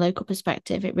certainly from a local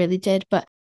perspective, it really did. But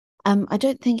I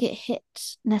don't think it hit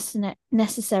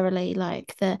necessarily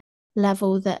like the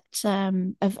level that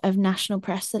of national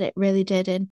press that it really did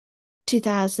in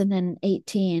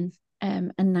 2018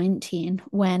 and 19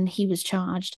 when he was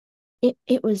charged.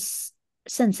 It was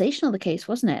sensational, the case,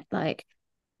 wasn't it? Like,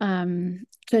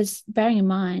 because bearing in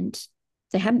mind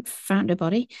they hadn't found a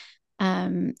body.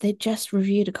 They just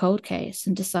reviewed a cold case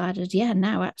and decided, yeah,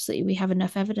 now absolutely we have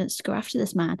enough evidence to go after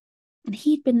this man. And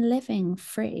he'd been living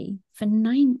free for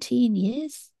 19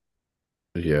 years.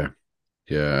 Yeah,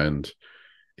 yeah, and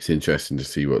it's interesting to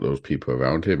see what those people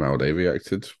around him, how they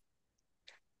reacted.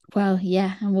 Well,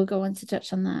 yeah, and we'll go on to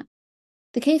touch on that.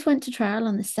 The case went to trial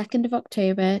on the 2nd of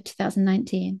October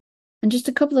 2019, and just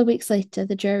a couple of weeks later,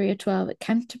 the jury of 12 at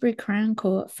Canterbury Crown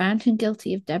Court found him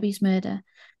guilty of Debbie's murder.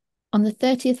 On the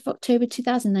 30th of October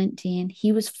 2019,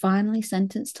 he was finally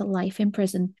sentenced to life in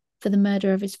prison for the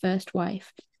murder of his first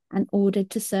wife and ordered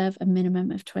to serve a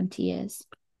minimum of 20 years.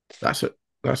 That's it.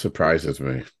 That surprises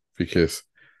me because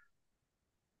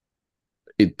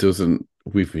it doesn't.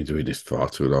 We've been doing this far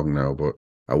too long now, but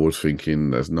I was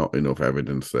thinking there's not enough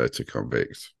evidence there to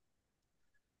convict.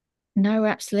 No,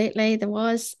 absolutely, there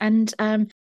was. And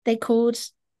they called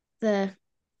the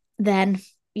then,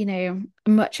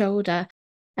 much older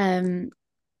um,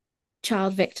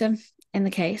 child victim in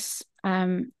the case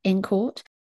in court.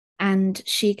 And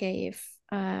she gave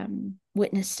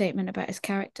witness statement about his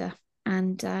character.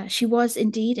 And she was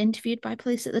indeed interviewed by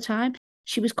police at the time.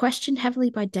 She was questioned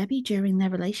heavily by Debbie during their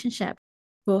relationship,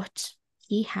 but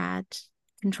he had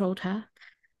controlled her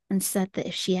and said that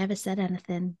if she ever said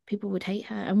anything, people would hate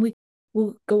her. And we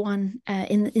will go on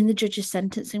in the judge's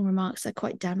sentencing remarks. They're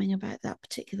quite damning about that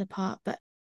particular part, but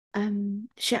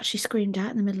she actually screamed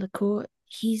out in the middle of court,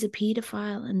 "He's a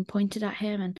paedophile," and pointed at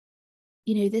him. And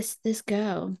this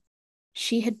girl,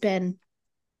 she had been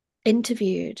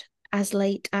interviewed as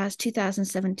late as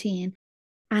 2017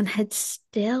 and had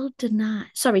still denied,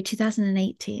 sorry,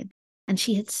 2018, and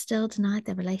she had still denied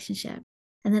their relationship.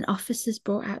 And then officers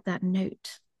brought out that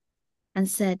note and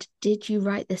said, "Did you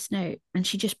write this note?" And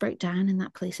she just broke down in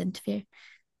that police interview.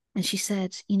 And she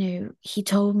said, he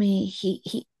told me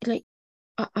he like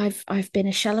I've been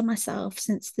a shell of myself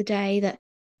since the day that,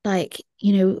 like,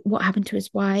 what happened to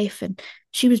his wife. And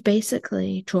she was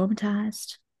basically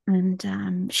traumatized.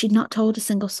 And she'd not told a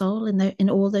single soul in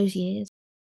all those years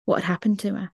what had happened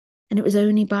to her. And it was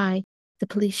only by the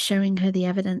police showing her the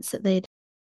evidence that they'd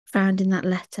found in that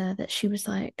letter that she was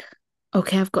like,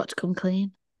 okay, I've got to come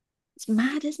clean. It's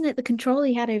mad, isn't it? The control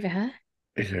he had over her.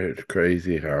 Yeah, it's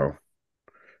crazy how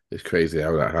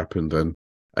that happened, and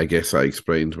I guess that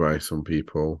explains why some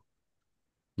people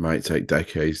might take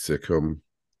decades to come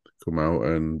out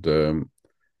and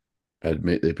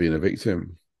admit they've been a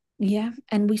victim. Yeah,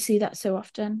 and we see that so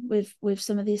often with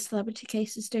some of these celebrity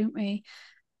cases, don't we?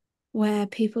 Where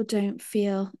people don't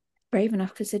feel brave enough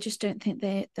because they just don't think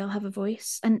they'll have a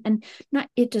voice. And not,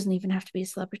 it doesn't even have to be a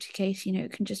celebrity case.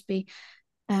 It can just be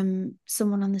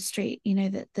someone on the street,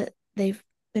 that they've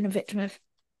been a victim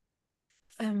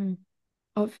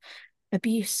of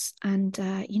abuse, and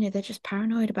they're just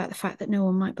paranoid about the fact that no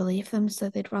one might believe them, so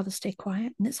they'd rather stay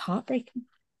quiet, and it's heartbreaking.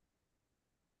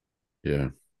 Yeah.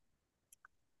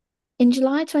 In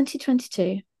July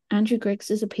 2022, Andrew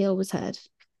Griggs's appeal was heard,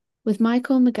 with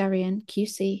Michael Megarian,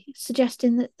 QC,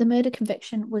 suggesting that the murder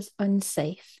conviction was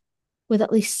unsafe, with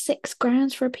at least 6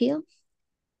 grounds for appeal.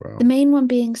 The Wow. main one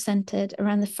being centred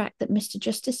around the fact that Mr.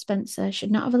 Justice Spencer should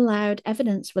not have allowed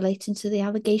evidence relating to the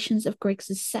allegations of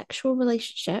Griggs's sexual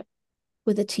relationship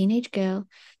with a teenage girl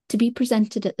to be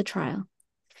presented at the trial.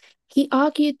 He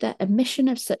argued that omission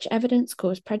of such evidence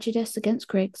caused prejudice against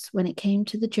Griggs when it came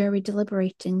to the jury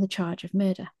deliberating the charge of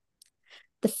murder.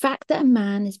 The fact that a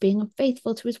man is being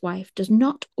unfaithful to his wife does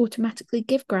not automatically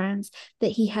give grounds that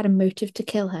he had a motive to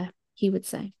kill her, he would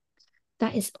say.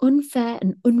 That is unfair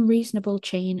and unreasonable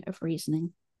chain of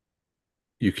reasoning.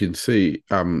 You can see,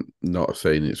 I'm not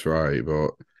saying it's right,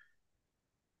 but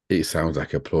it sounds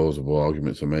like a plausible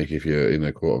argument to make if you're in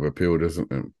a court of appeal,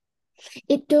 doesn't it?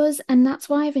 It does, and that's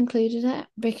why I've included it,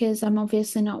 because I'm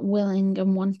obviously not willing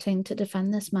and wanting to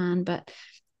defend this man, but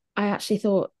I actually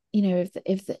thought, if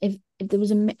there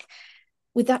was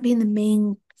with that being the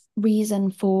main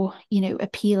reason for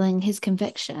appealing his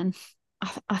conviction,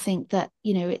 I think that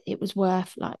it was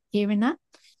worth like hearing that.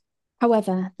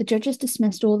 However, the judges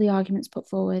dismissed all the arguments put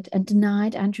forward and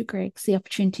denied Andrew Griggs the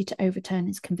opportunity to overturn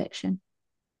his conviction.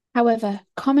 However,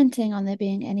 commenting on there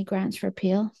being any grounds for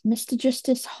appeal, Mr.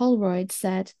 Justice Holroyd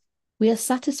said, "We are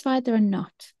satisfied there are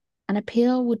not. An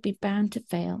appeal would be bound to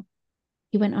fail."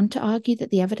 He went on to argue that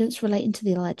the evidence relating to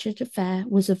the alleged affair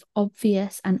was of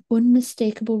obvious and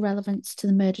unmistakable relevance to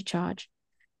the murder charge,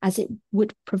 as it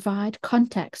would provide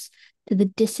context to the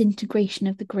disintegration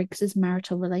of the Griggs'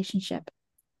 marital relationship.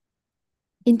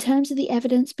 In terms of the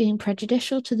evidence being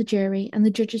prejudicial to the jury and the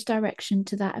judge's direction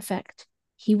to that effect,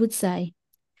 he would say,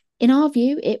 "In our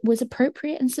view, it was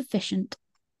appropriate and sufficient,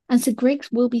 and Sir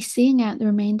Griggs will be seeing out the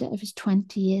remainder of his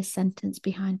 20-year sentence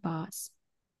behind bars."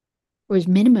 Or his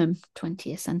minimum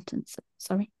 20-year sentence,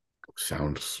 sorry.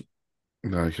 Sounds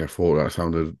like I thought that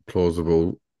sounded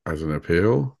plausible as an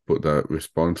appeal, but that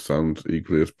response sounds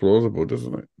equally as plausible,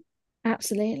 doesn't it?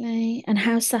 Absolutely. And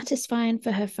how satisfying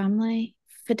for her family,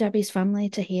 for Debbie's family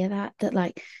to hear that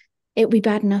like it would be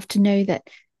bad enough to know that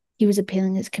he was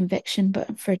appealing his conviction,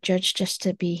 but for a judge just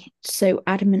to be so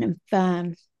adamant and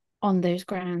firm on those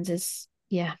grounds is,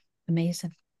 yeah,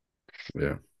 amazing.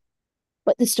 Yeah.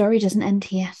 But the story doesn't end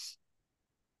here.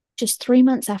 Just 3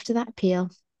 months after that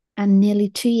appeal, and nearly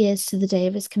 2 years to the day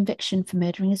of his conviction for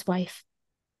murdering his wife,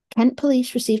 Kent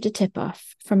police received a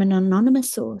tip-off from an anonymous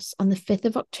source on the 5th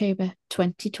of October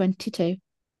 2022,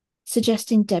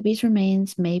 suggesting Debbie's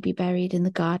remains may be buried in the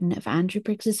garden of Andrew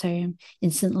Briggs's home in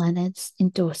St Leonard's in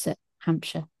Dorset,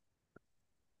 Hampshire.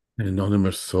 An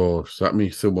anonymous source. That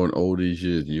means someone all these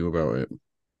years knew about it.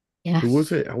 Yeah, Who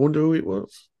was it? I wonder who it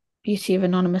was. beauty of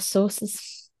anonymous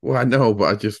sources. Well, I know, but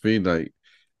I just mean like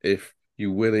if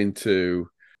you're willing to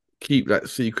keep that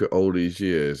secret all these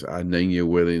years and then you're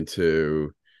willing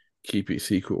to keep it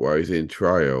secret while he's in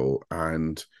trial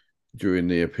and during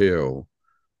the appeal,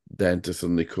 then to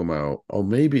suddenly come out, or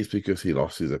maybe it's because he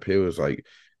lost his appeal, it's like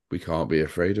we can't be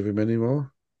afraid of him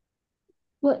anymore.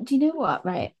 Well, do you know what?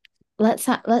 Right, let's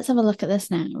have a look at this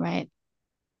now. Right,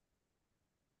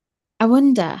 I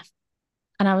wonder,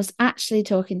 and I was actually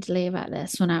talking to Lee about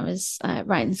this when I was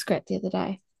writing the script the other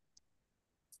day.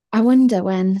 I wonder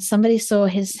when somebody saw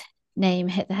his name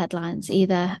hit the headlines,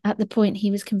 either at the point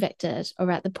he was convicted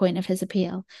or at the point of his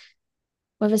appeal,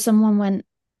 whether someone went,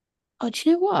 "Oh, do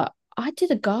you know what? I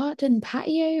did a garden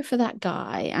patio for that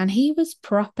guy and he was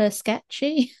proper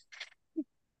sketchy."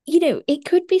 It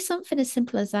could be something as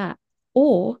simple as that.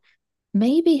 Or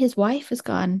maybe his wife has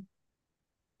gone,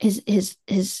 his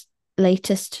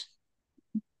latest,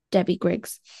 Debbie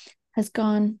Griggs, has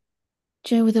gone,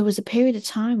 "Do you know, there was a period of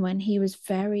time when he was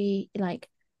very like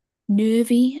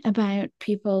nervy about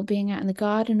people being out in the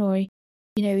garden, or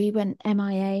he went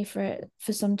MIA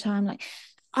for some time." Like,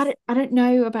 I don't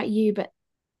know about you, but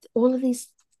all of these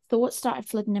thoughts started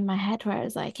flooding in my head where I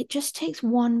was like, it just takes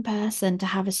one person to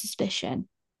have a suspicion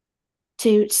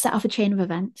to set off a chain of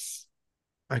events.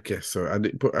 I guess so.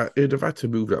 But he'd have had to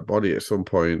move that body at some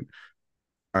point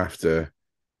after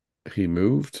he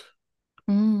moved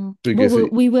Well, because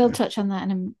we will touch on that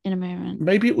in a moment.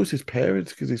 maybe it was his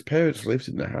parents because his parents lived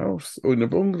in the house or in the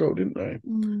bungalow, didn't they,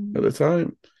 at the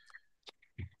time?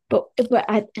 But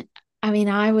I mean,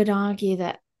 I would argue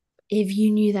that if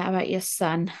you knew that about your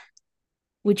son,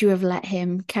 would you have let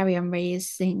him carry on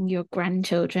raising your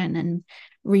grandchildren and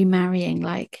remarrying?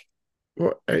 Like,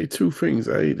 Well, two things.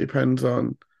 It depends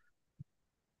on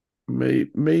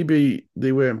maybe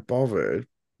they weren't bothered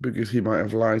because he might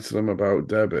have lied to them about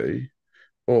Debbie,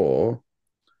 or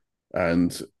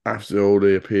and after all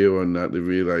the appeal and that they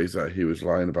realised that he was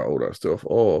lying about all that stuff,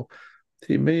 or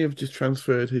he may have just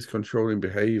transferred his controlling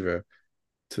behaviour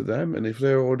to them, and if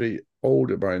they're already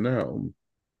older by now,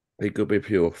 it could be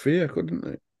pure fear, couldn't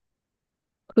it?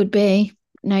 Could be.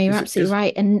 No, you're absolutely Is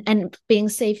right. And being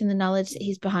safe in the knowledge that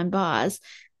he's behind bars,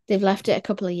 they've left it a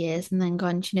couple of years and then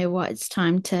gone, do you know what? It's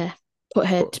time to put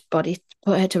her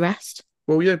to rest.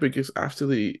 well, yeah, because after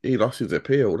the he lost his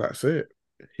appeal, that's it.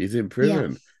 He's in Yeah.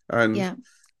 prison, and Yeah.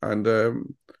 and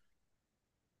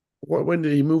what when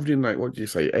did he moved in? Like, what did you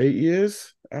say? 8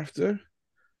 years after?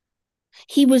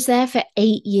 He was there for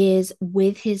 8 years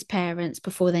with his parents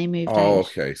before they moved Oh, out.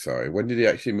 okay, sorry. When did he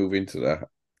actually move into that?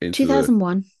 Into the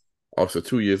 2001. Also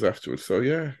 2 years afterwards. So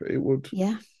yeah, it would.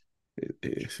 Yeah.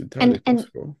 It's entirely And and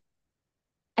possible.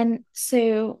 and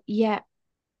so yeah,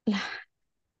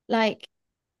 like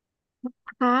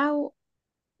how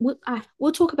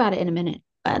we'll talk about it in a minute.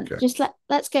 And Okay. just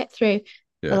let's get through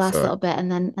the Yeah. last Sorry. little bit,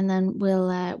 and then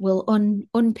we'll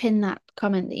unpin that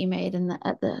comment that you made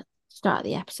at the start of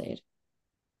the episode.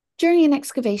 During an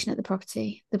excavation at the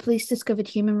property, the police discovered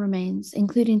human remains,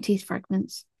 including teeth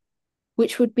fragments,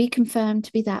 which would be confirmed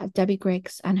to be that of Debbie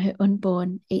Griggs and her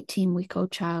unborn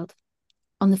 18-week-old child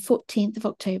on the 14th of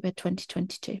October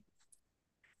 2022.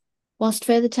 Whilst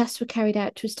further tests were carried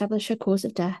out to establish her cause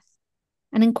of death,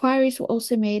 and inquiries were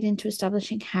also made into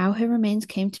establishing how her remains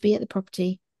came to be at the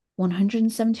property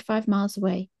 175 miles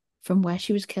away from where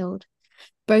she was killed.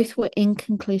 Both were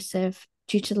inconclusive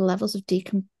due to the levels of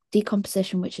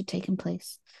decomposition which had taken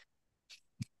place.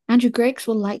 Andrew Griggs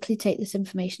will likely take this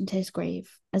information to his grave,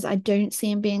 as I don't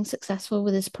see him being successful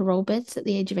with his parole bids at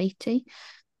the age of 80.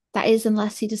 That is,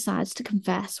 unless he decides to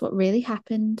confess what really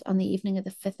happened on the evening of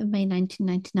the 5th of May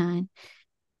 1999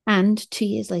 and 2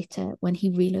 years later when he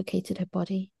relocated her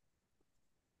body.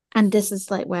 And this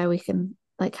is like where we can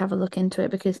like have a look into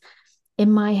it, because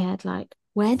in my head, like,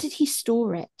 where did he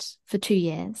store it for 2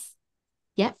 years?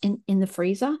 Yep, in the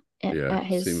freezer Yeah.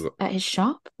 Seems like at his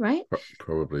shop, right?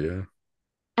 probably yeah.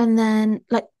 And then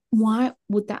like, why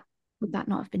would that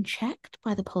not have been checked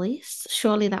by the police?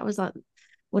 Surely that was like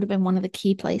would have been one of the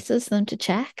key places for them to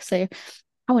check. So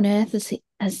how on earth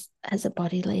has a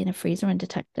body lay in a freezer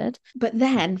undetected? But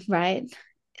then, right?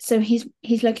 So he's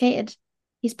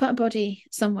put a body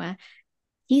somewhere.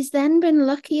 He's then been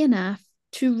lucky enough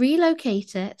to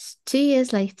relocate it 2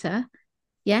 years later.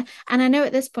 Yeah. And I know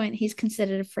at this point he's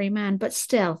considered a free man, but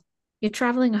still, you're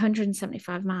traveling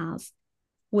 175 miles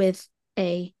with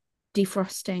a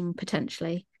defrosting,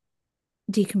 potentially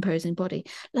decomposing body.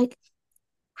 Like,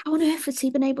 how on earth has he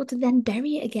been able to then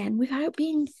bury it again without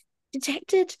being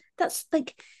detected? That's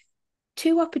like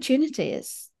two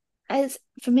opportunities. As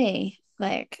for me,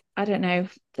 like, I don't know,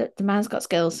 the man's got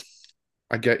skills.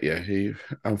 I get you.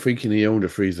 I'm thinking he owned a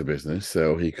freezer business,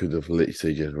 so he could have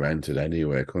literally just rented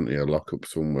anywhere, couldn't he? A lock up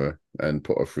somewhere and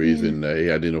put a freezer Yeah. in there. He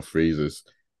had enough freezers.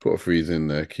 Put a freezer in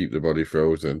there, keep the body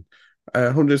frozen.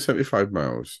 175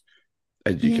 miles.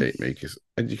 Yeah. Educate me,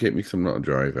 because I'm not a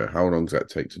driver. How long does that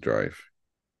take to drive?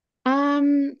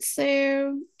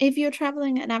 So if you're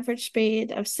traveling at an average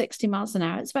speed of 60 miles an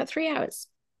hour, it's about 3 hours,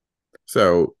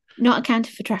 So not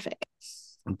accounted for traffic.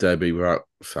 Debbie, without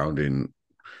sounding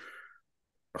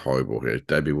horrible here,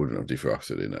 Debbie wouldn't have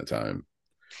defrosted in that time.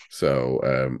 So,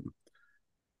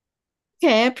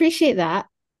 Okay, I appreciate that.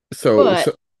 so, But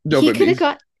so no, but he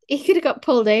could have got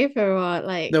pulled over, or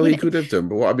like, no, you he know, could have done.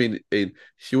 But what I mean,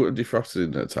 she would have defrosted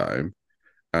in that time,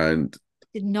 and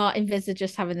did not envisage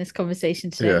us having this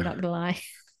conversation today, I'm yeah. not gonna lie.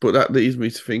 But that leads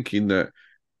me to thinking that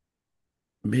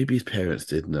maybe his parents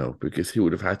did know, because he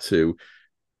would have had to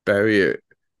bury it,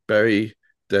 bury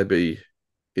Debbie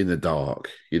in the dark.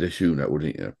 You'd assume that,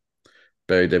 wouldn't you?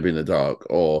 Bury Debbie in the dark,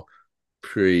 or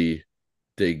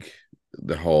pre-dig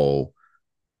the hole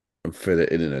and fill it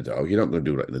in the dark. You're not going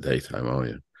to do that in the daytime, are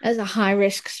you? As a high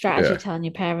risk strategy, Yeah. telling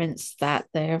your parents that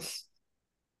they're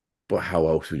But how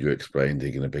else would you explain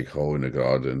digging a big hole in the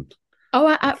garden oh,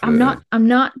 and fill it in? I'm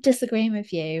not disagreeing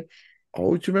with you.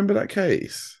 Oh, do you remember that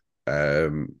case?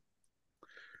 Do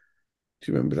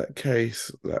you remember that case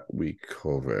that we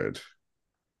covered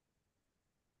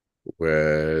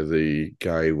where the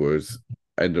guy was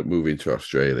end up moving to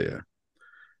Australia and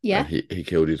Yeah. he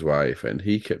killed his wife and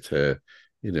he kept her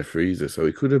in a freezer? So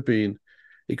it could have been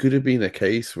a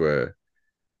case where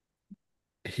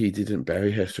he didn't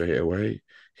bury her straight away.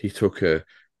 He took her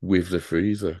with the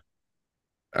freezer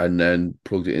and then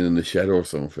plugged it in the shed or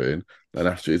something. And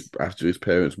after his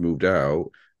parents moved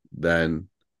out, then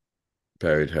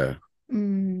buried her.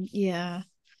 Yeah.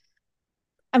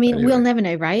 I mean, we'll Anyway, never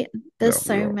know, right? There's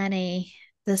no, we so won't. many,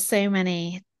 there's so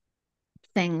many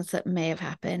things that may have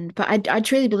happened, but I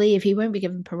truly believe he won't be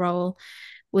given parole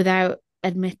without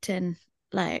admitting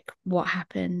like what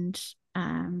happened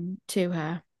to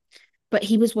her. But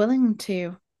he was willing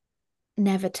to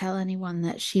never tell anyone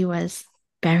that she was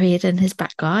buried in his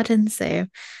back garden. So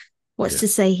what's Yeah, to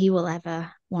say he will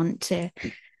ever want to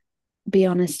be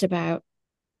honest about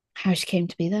how she came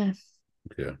to be there?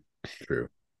 yeah, true.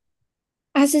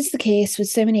 As is the case with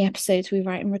so many episodes we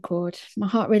write and record, my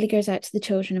heart really goes out to the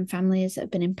children and families that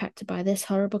have been impacted by this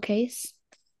horrible case.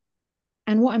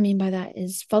 And what I mean by that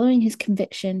is, following his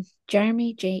conviction,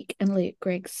 Jeremy, Jake, and Luke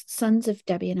Griggs, sons of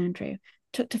Debbie and Andrew,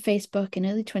 took to Facebook in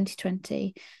early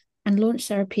 2020 and launched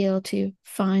their appeal to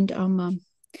find our mum.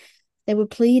 They were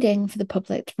pleading for the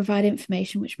public to provide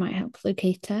information which might help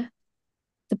locate her.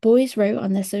 The boys wrote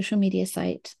on their social media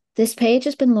site, "This page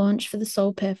has been launched for the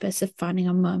sole purpose of finding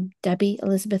our mum, Debbie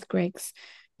Elizabeth Griggs,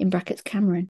 in brackets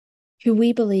Cameron, who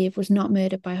we believe was not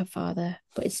murdered by her father,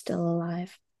 but is still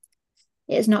alive.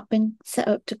 It has not been set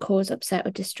up to cause upset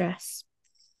or distress.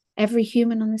 Every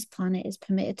human on this planet is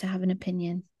permitted to have an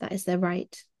opinion. That is their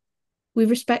right. We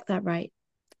respect that right.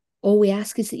 All we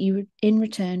ask is that you, in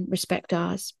return, respect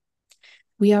ours.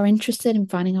 We are interested in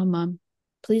finding our mum.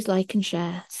 Please like and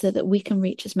share so that we can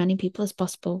reach as many people as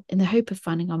possible in the hope of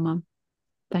finding our mum.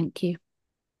 Thank you."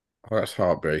 Oh, that's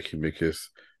heartbreaking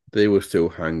because they were still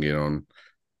hanging on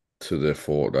to the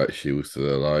thought that she was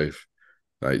still alive,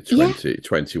 like Yeah,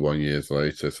 21 years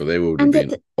later. So they would have and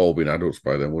been all been adults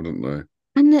by then, wouldn't they?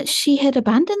 that she had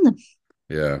abandoned them.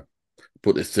 Yeah.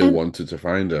 But they still And wanted to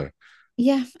find her.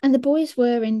 yeah, and the boys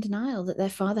were in denial that their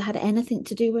father had anything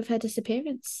to do with her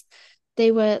disappearance. They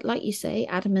were, like you say,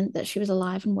 adamant that she was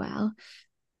alive and well.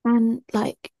 And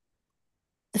like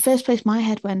the first place my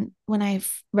head went when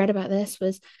I've read about this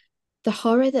was the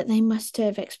horror that they must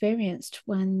have experienced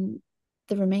when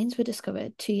the remains were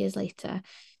discovered 2 years later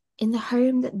in the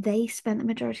home that they spent the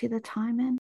majority of their time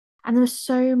in. And there were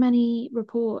so many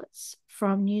reports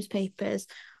from newspapers,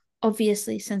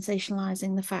 obviously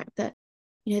sensationalizing the fact that,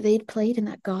 they'd played in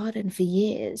that garden for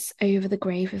years over the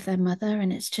grave of their mother.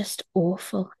 And it's just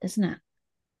awful, isn't it?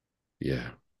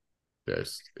 Yeah. Yeah,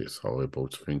 it's horrible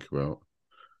to think about.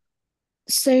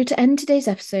 So, to end today's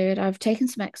episode, I've taken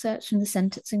some excerpts from the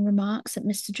sentencing remarks that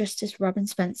Mr. Justice Robin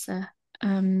Spencer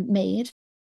made,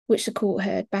 which the court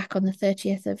heard back on the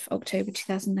 30th of October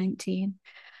 2019.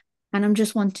 And I'm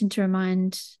just wanting to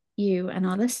remind you and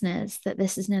our listeners that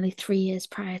this is nearly 3 years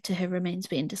prior to her remains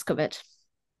being discovered.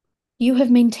 "You have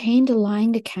maintained a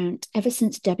lying account ever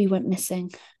since Debbie went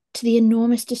missing, to the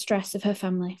enormous distress of her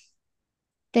family.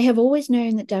 They have always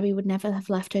known that Debbie would never have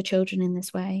left her children in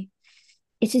this way.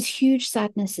 It is huge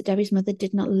sadness that Debbie's mother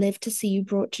did not live to see you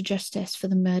brought to justice for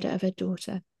the murder of her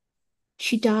daughter.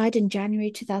 She died in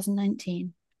January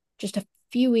 2019, just a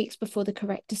few weeks before the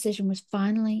correct decision was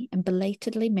finally and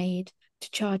belatedly made to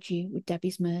charge you with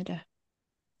Debbie's murder.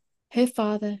 Her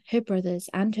father, her brothers,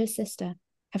 and her sister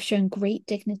have shown great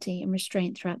dignity and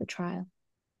restraint throughout the trial.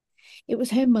 It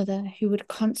was her mother who would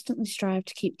constantly strive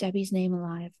to keep Debbie's name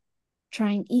alive,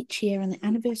 trying each year on the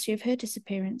anniversary of her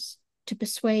disappearance to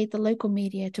persuade the local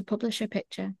media to publish her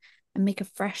picture and make a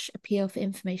fresh appeal for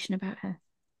information about her."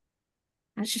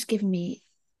 That's just giving me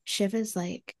shivers.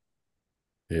 Like,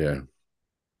 Yeah.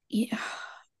 yeah,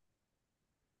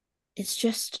 it's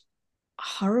just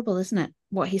horrible, isn't it?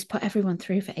 What he's put everyone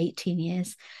through for 18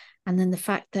 years. And then the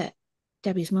fact that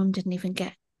Debbie's mum didn't even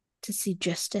get to see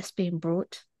justice being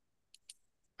brought.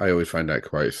 I always find that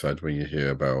quite sad when you hear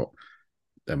about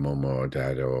their mum or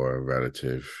dad or a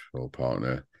relative or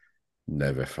partner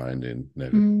never finding,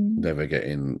 Mm, never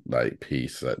getting like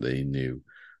peace that they knew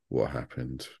what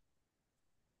happened.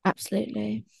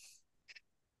 absolutely.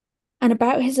 And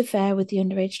about his affair with the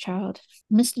underage child,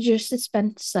 Mr. Justice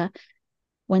Spencer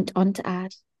went on to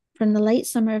add, "From the late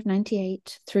summer of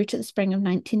 98 through to the spring of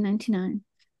 1999,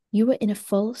 you were in a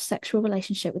full sexual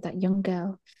relationship with that young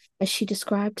girl, as she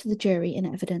described to the jury in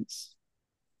evidence.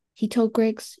 He told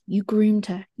Griggs, you groomed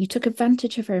her, you took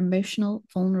advantage of her emotional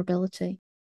vulnerability.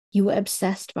 You were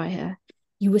obsessed by her.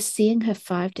 You were seeing her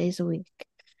 5 days a week.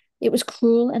 It was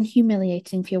cruel and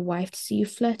humiliating for your wife to see you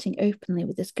flirting openly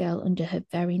with this girl under her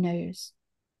very nose.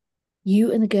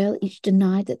 You and the girl each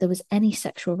denied that there was any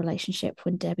sexual relationship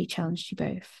when Debbie challenged you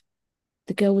both.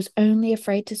 The girl was only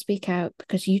afraid to speak out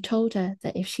because you told her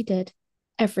that if she did,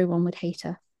 everyone would hate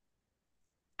her."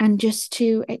 And just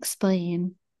to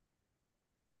explain,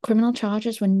 criminal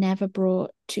charges were never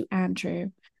brought to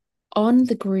Andrew on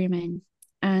the grooming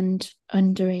and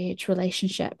underage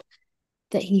relationship.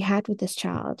 that he had with this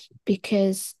child,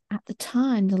 because at the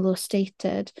time the law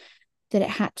stated that it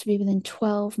had to be within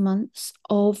 12 months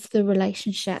of the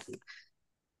relationship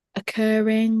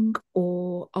occurring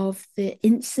or of the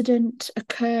incident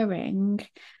occurring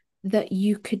that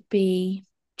you could be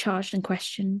charged and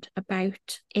questioned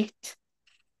about it.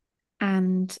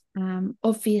 And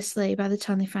obviously, by the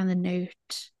time they found the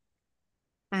note,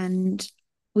 and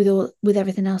with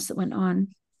everything else that went on,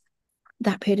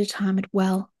 that period of time had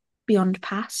well beyond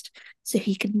passed, so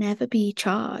he could never be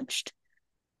charged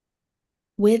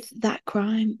with that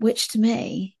crime, which to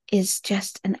me is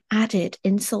just an added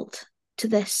insult to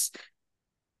this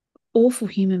awful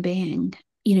human being,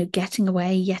 getting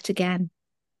away yet again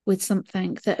with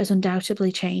something that has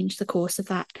undoubtedly changed the course of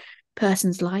that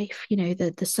person's life,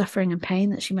 the suffering and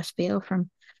pain that she must feel from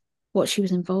what she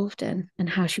was involved in and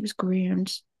how she was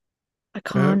groomed. I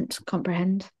Uh, can't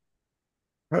comprehend.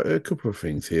 a couple of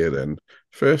things here then.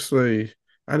 Firstly,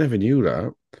 I never knew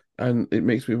that. And it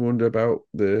makes me wonder about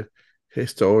the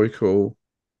historical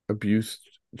abuse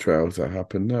trials that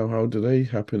happen now. How do they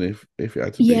happen if it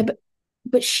had to Yeah, be?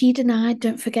 but she denied,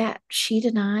 don't forget, she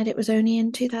denied it was only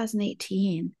in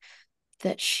 2018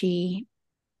 that she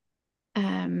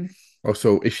um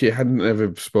Also, if she hadn't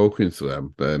ever spoken to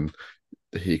them, then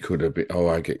he could have been. Oh,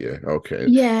 I get you. Okay.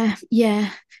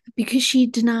 yeah, because she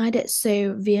denied it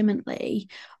so vehemently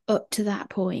up to that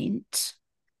point.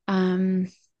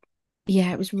 Um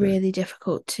yeah, it was Okay. really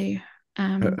difficult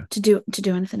Uh, to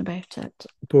do anything about it.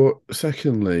 but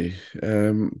secondly,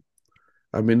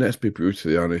 I mean, let's be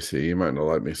brutally honest here. You might not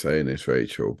like me saying this,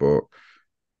 Rachel, but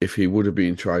if he would have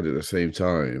been tried at the same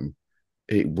time,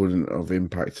 it wouldn't have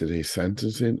impacted his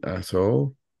sentencing at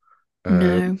all. Um,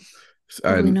 No,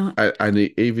 probably not.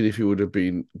 even if he would have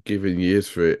been given years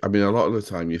for it, I mean, a lot of the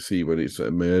time you see when it's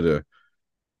a murder,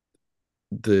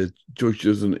 the judge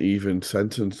doesn't even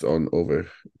sentence on other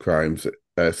crimes.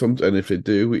 And if they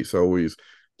do, it's always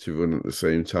to run at the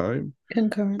same time.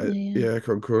 Concurrently, yeah. Yeah,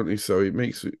 concurrently. So it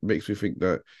makes me think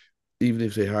that even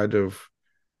if they had of,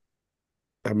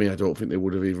 I mean, I don't think they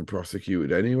would have even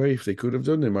prosecuted anyway. If they could have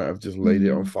done, they might have just laid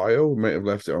it on Mm, file, might have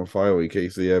left it on file in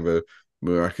case he ever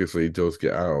miraculously does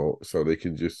get out, so they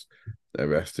can just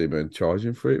arrest him and charge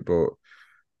him for it. But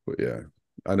yeah,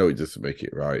 I know it doesn't make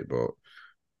it right, but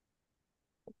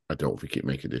I don't think it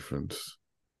make a difference.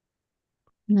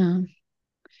 no.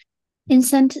 In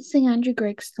sentencing Andrew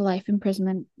Griggs to life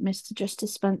imprisonment, Mr.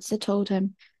 Justice Spencer told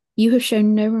him, "You have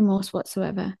shown no remorse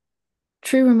whatsoever.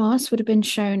 True remorse would have been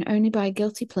shown only by a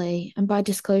guilty plea and by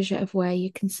disclosure of where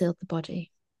you concealed the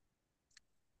body."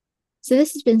 So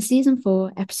this has been season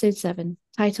 4, episode 7,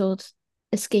 titled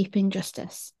Escaping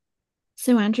Justice.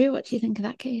 So Andrew, what do you think of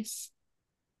that case?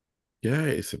 Yeah,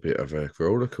 it's a bit of a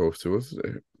roller coaster, wasn't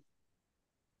it?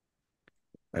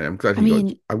 And I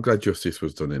mean, I'm glad justice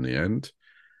was done in the end.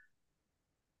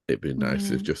 It'd been nice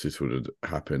yeah, if justice would have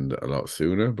happened a lot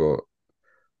sooner, but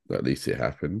at least it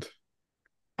happened.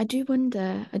 I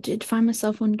did find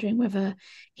myself wondering whether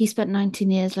he spent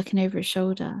 19 years looking over his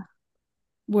shoulder,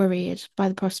 worried by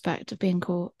the prospect of being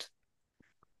caught.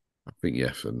 I think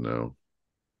yes and no.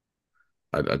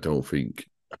 I don't think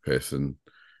a person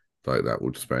like that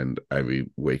would spend every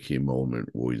waking moment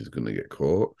where he's going to get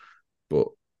caught. But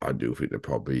I do think there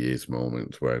probably is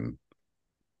moments when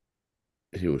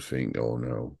he was thinking, oh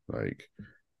no, like,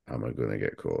 am I going to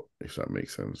get caught? If that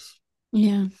makes sense.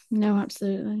 Yeah, no,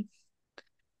 absolutely.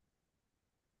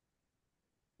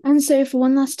 And so, for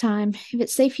one last time, if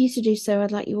it's safe for you to do so,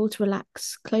 I'd like you all to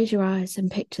relax, close your eyes, and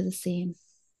picture the scene.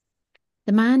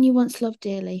 The man you once loved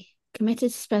dearly,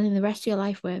 committed to spending the rest of your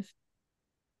life with,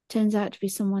 turns out to be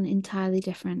someone entirely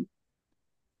different.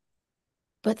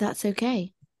 But that's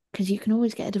okay, because you can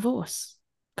always get a divorce,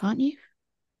 can't you?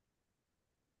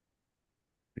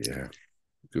 Yeah,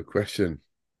 good question.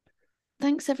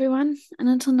 Thanks, everyone. And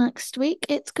until next week,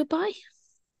 it's goodbye.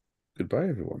 Goodbye,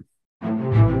 everyone.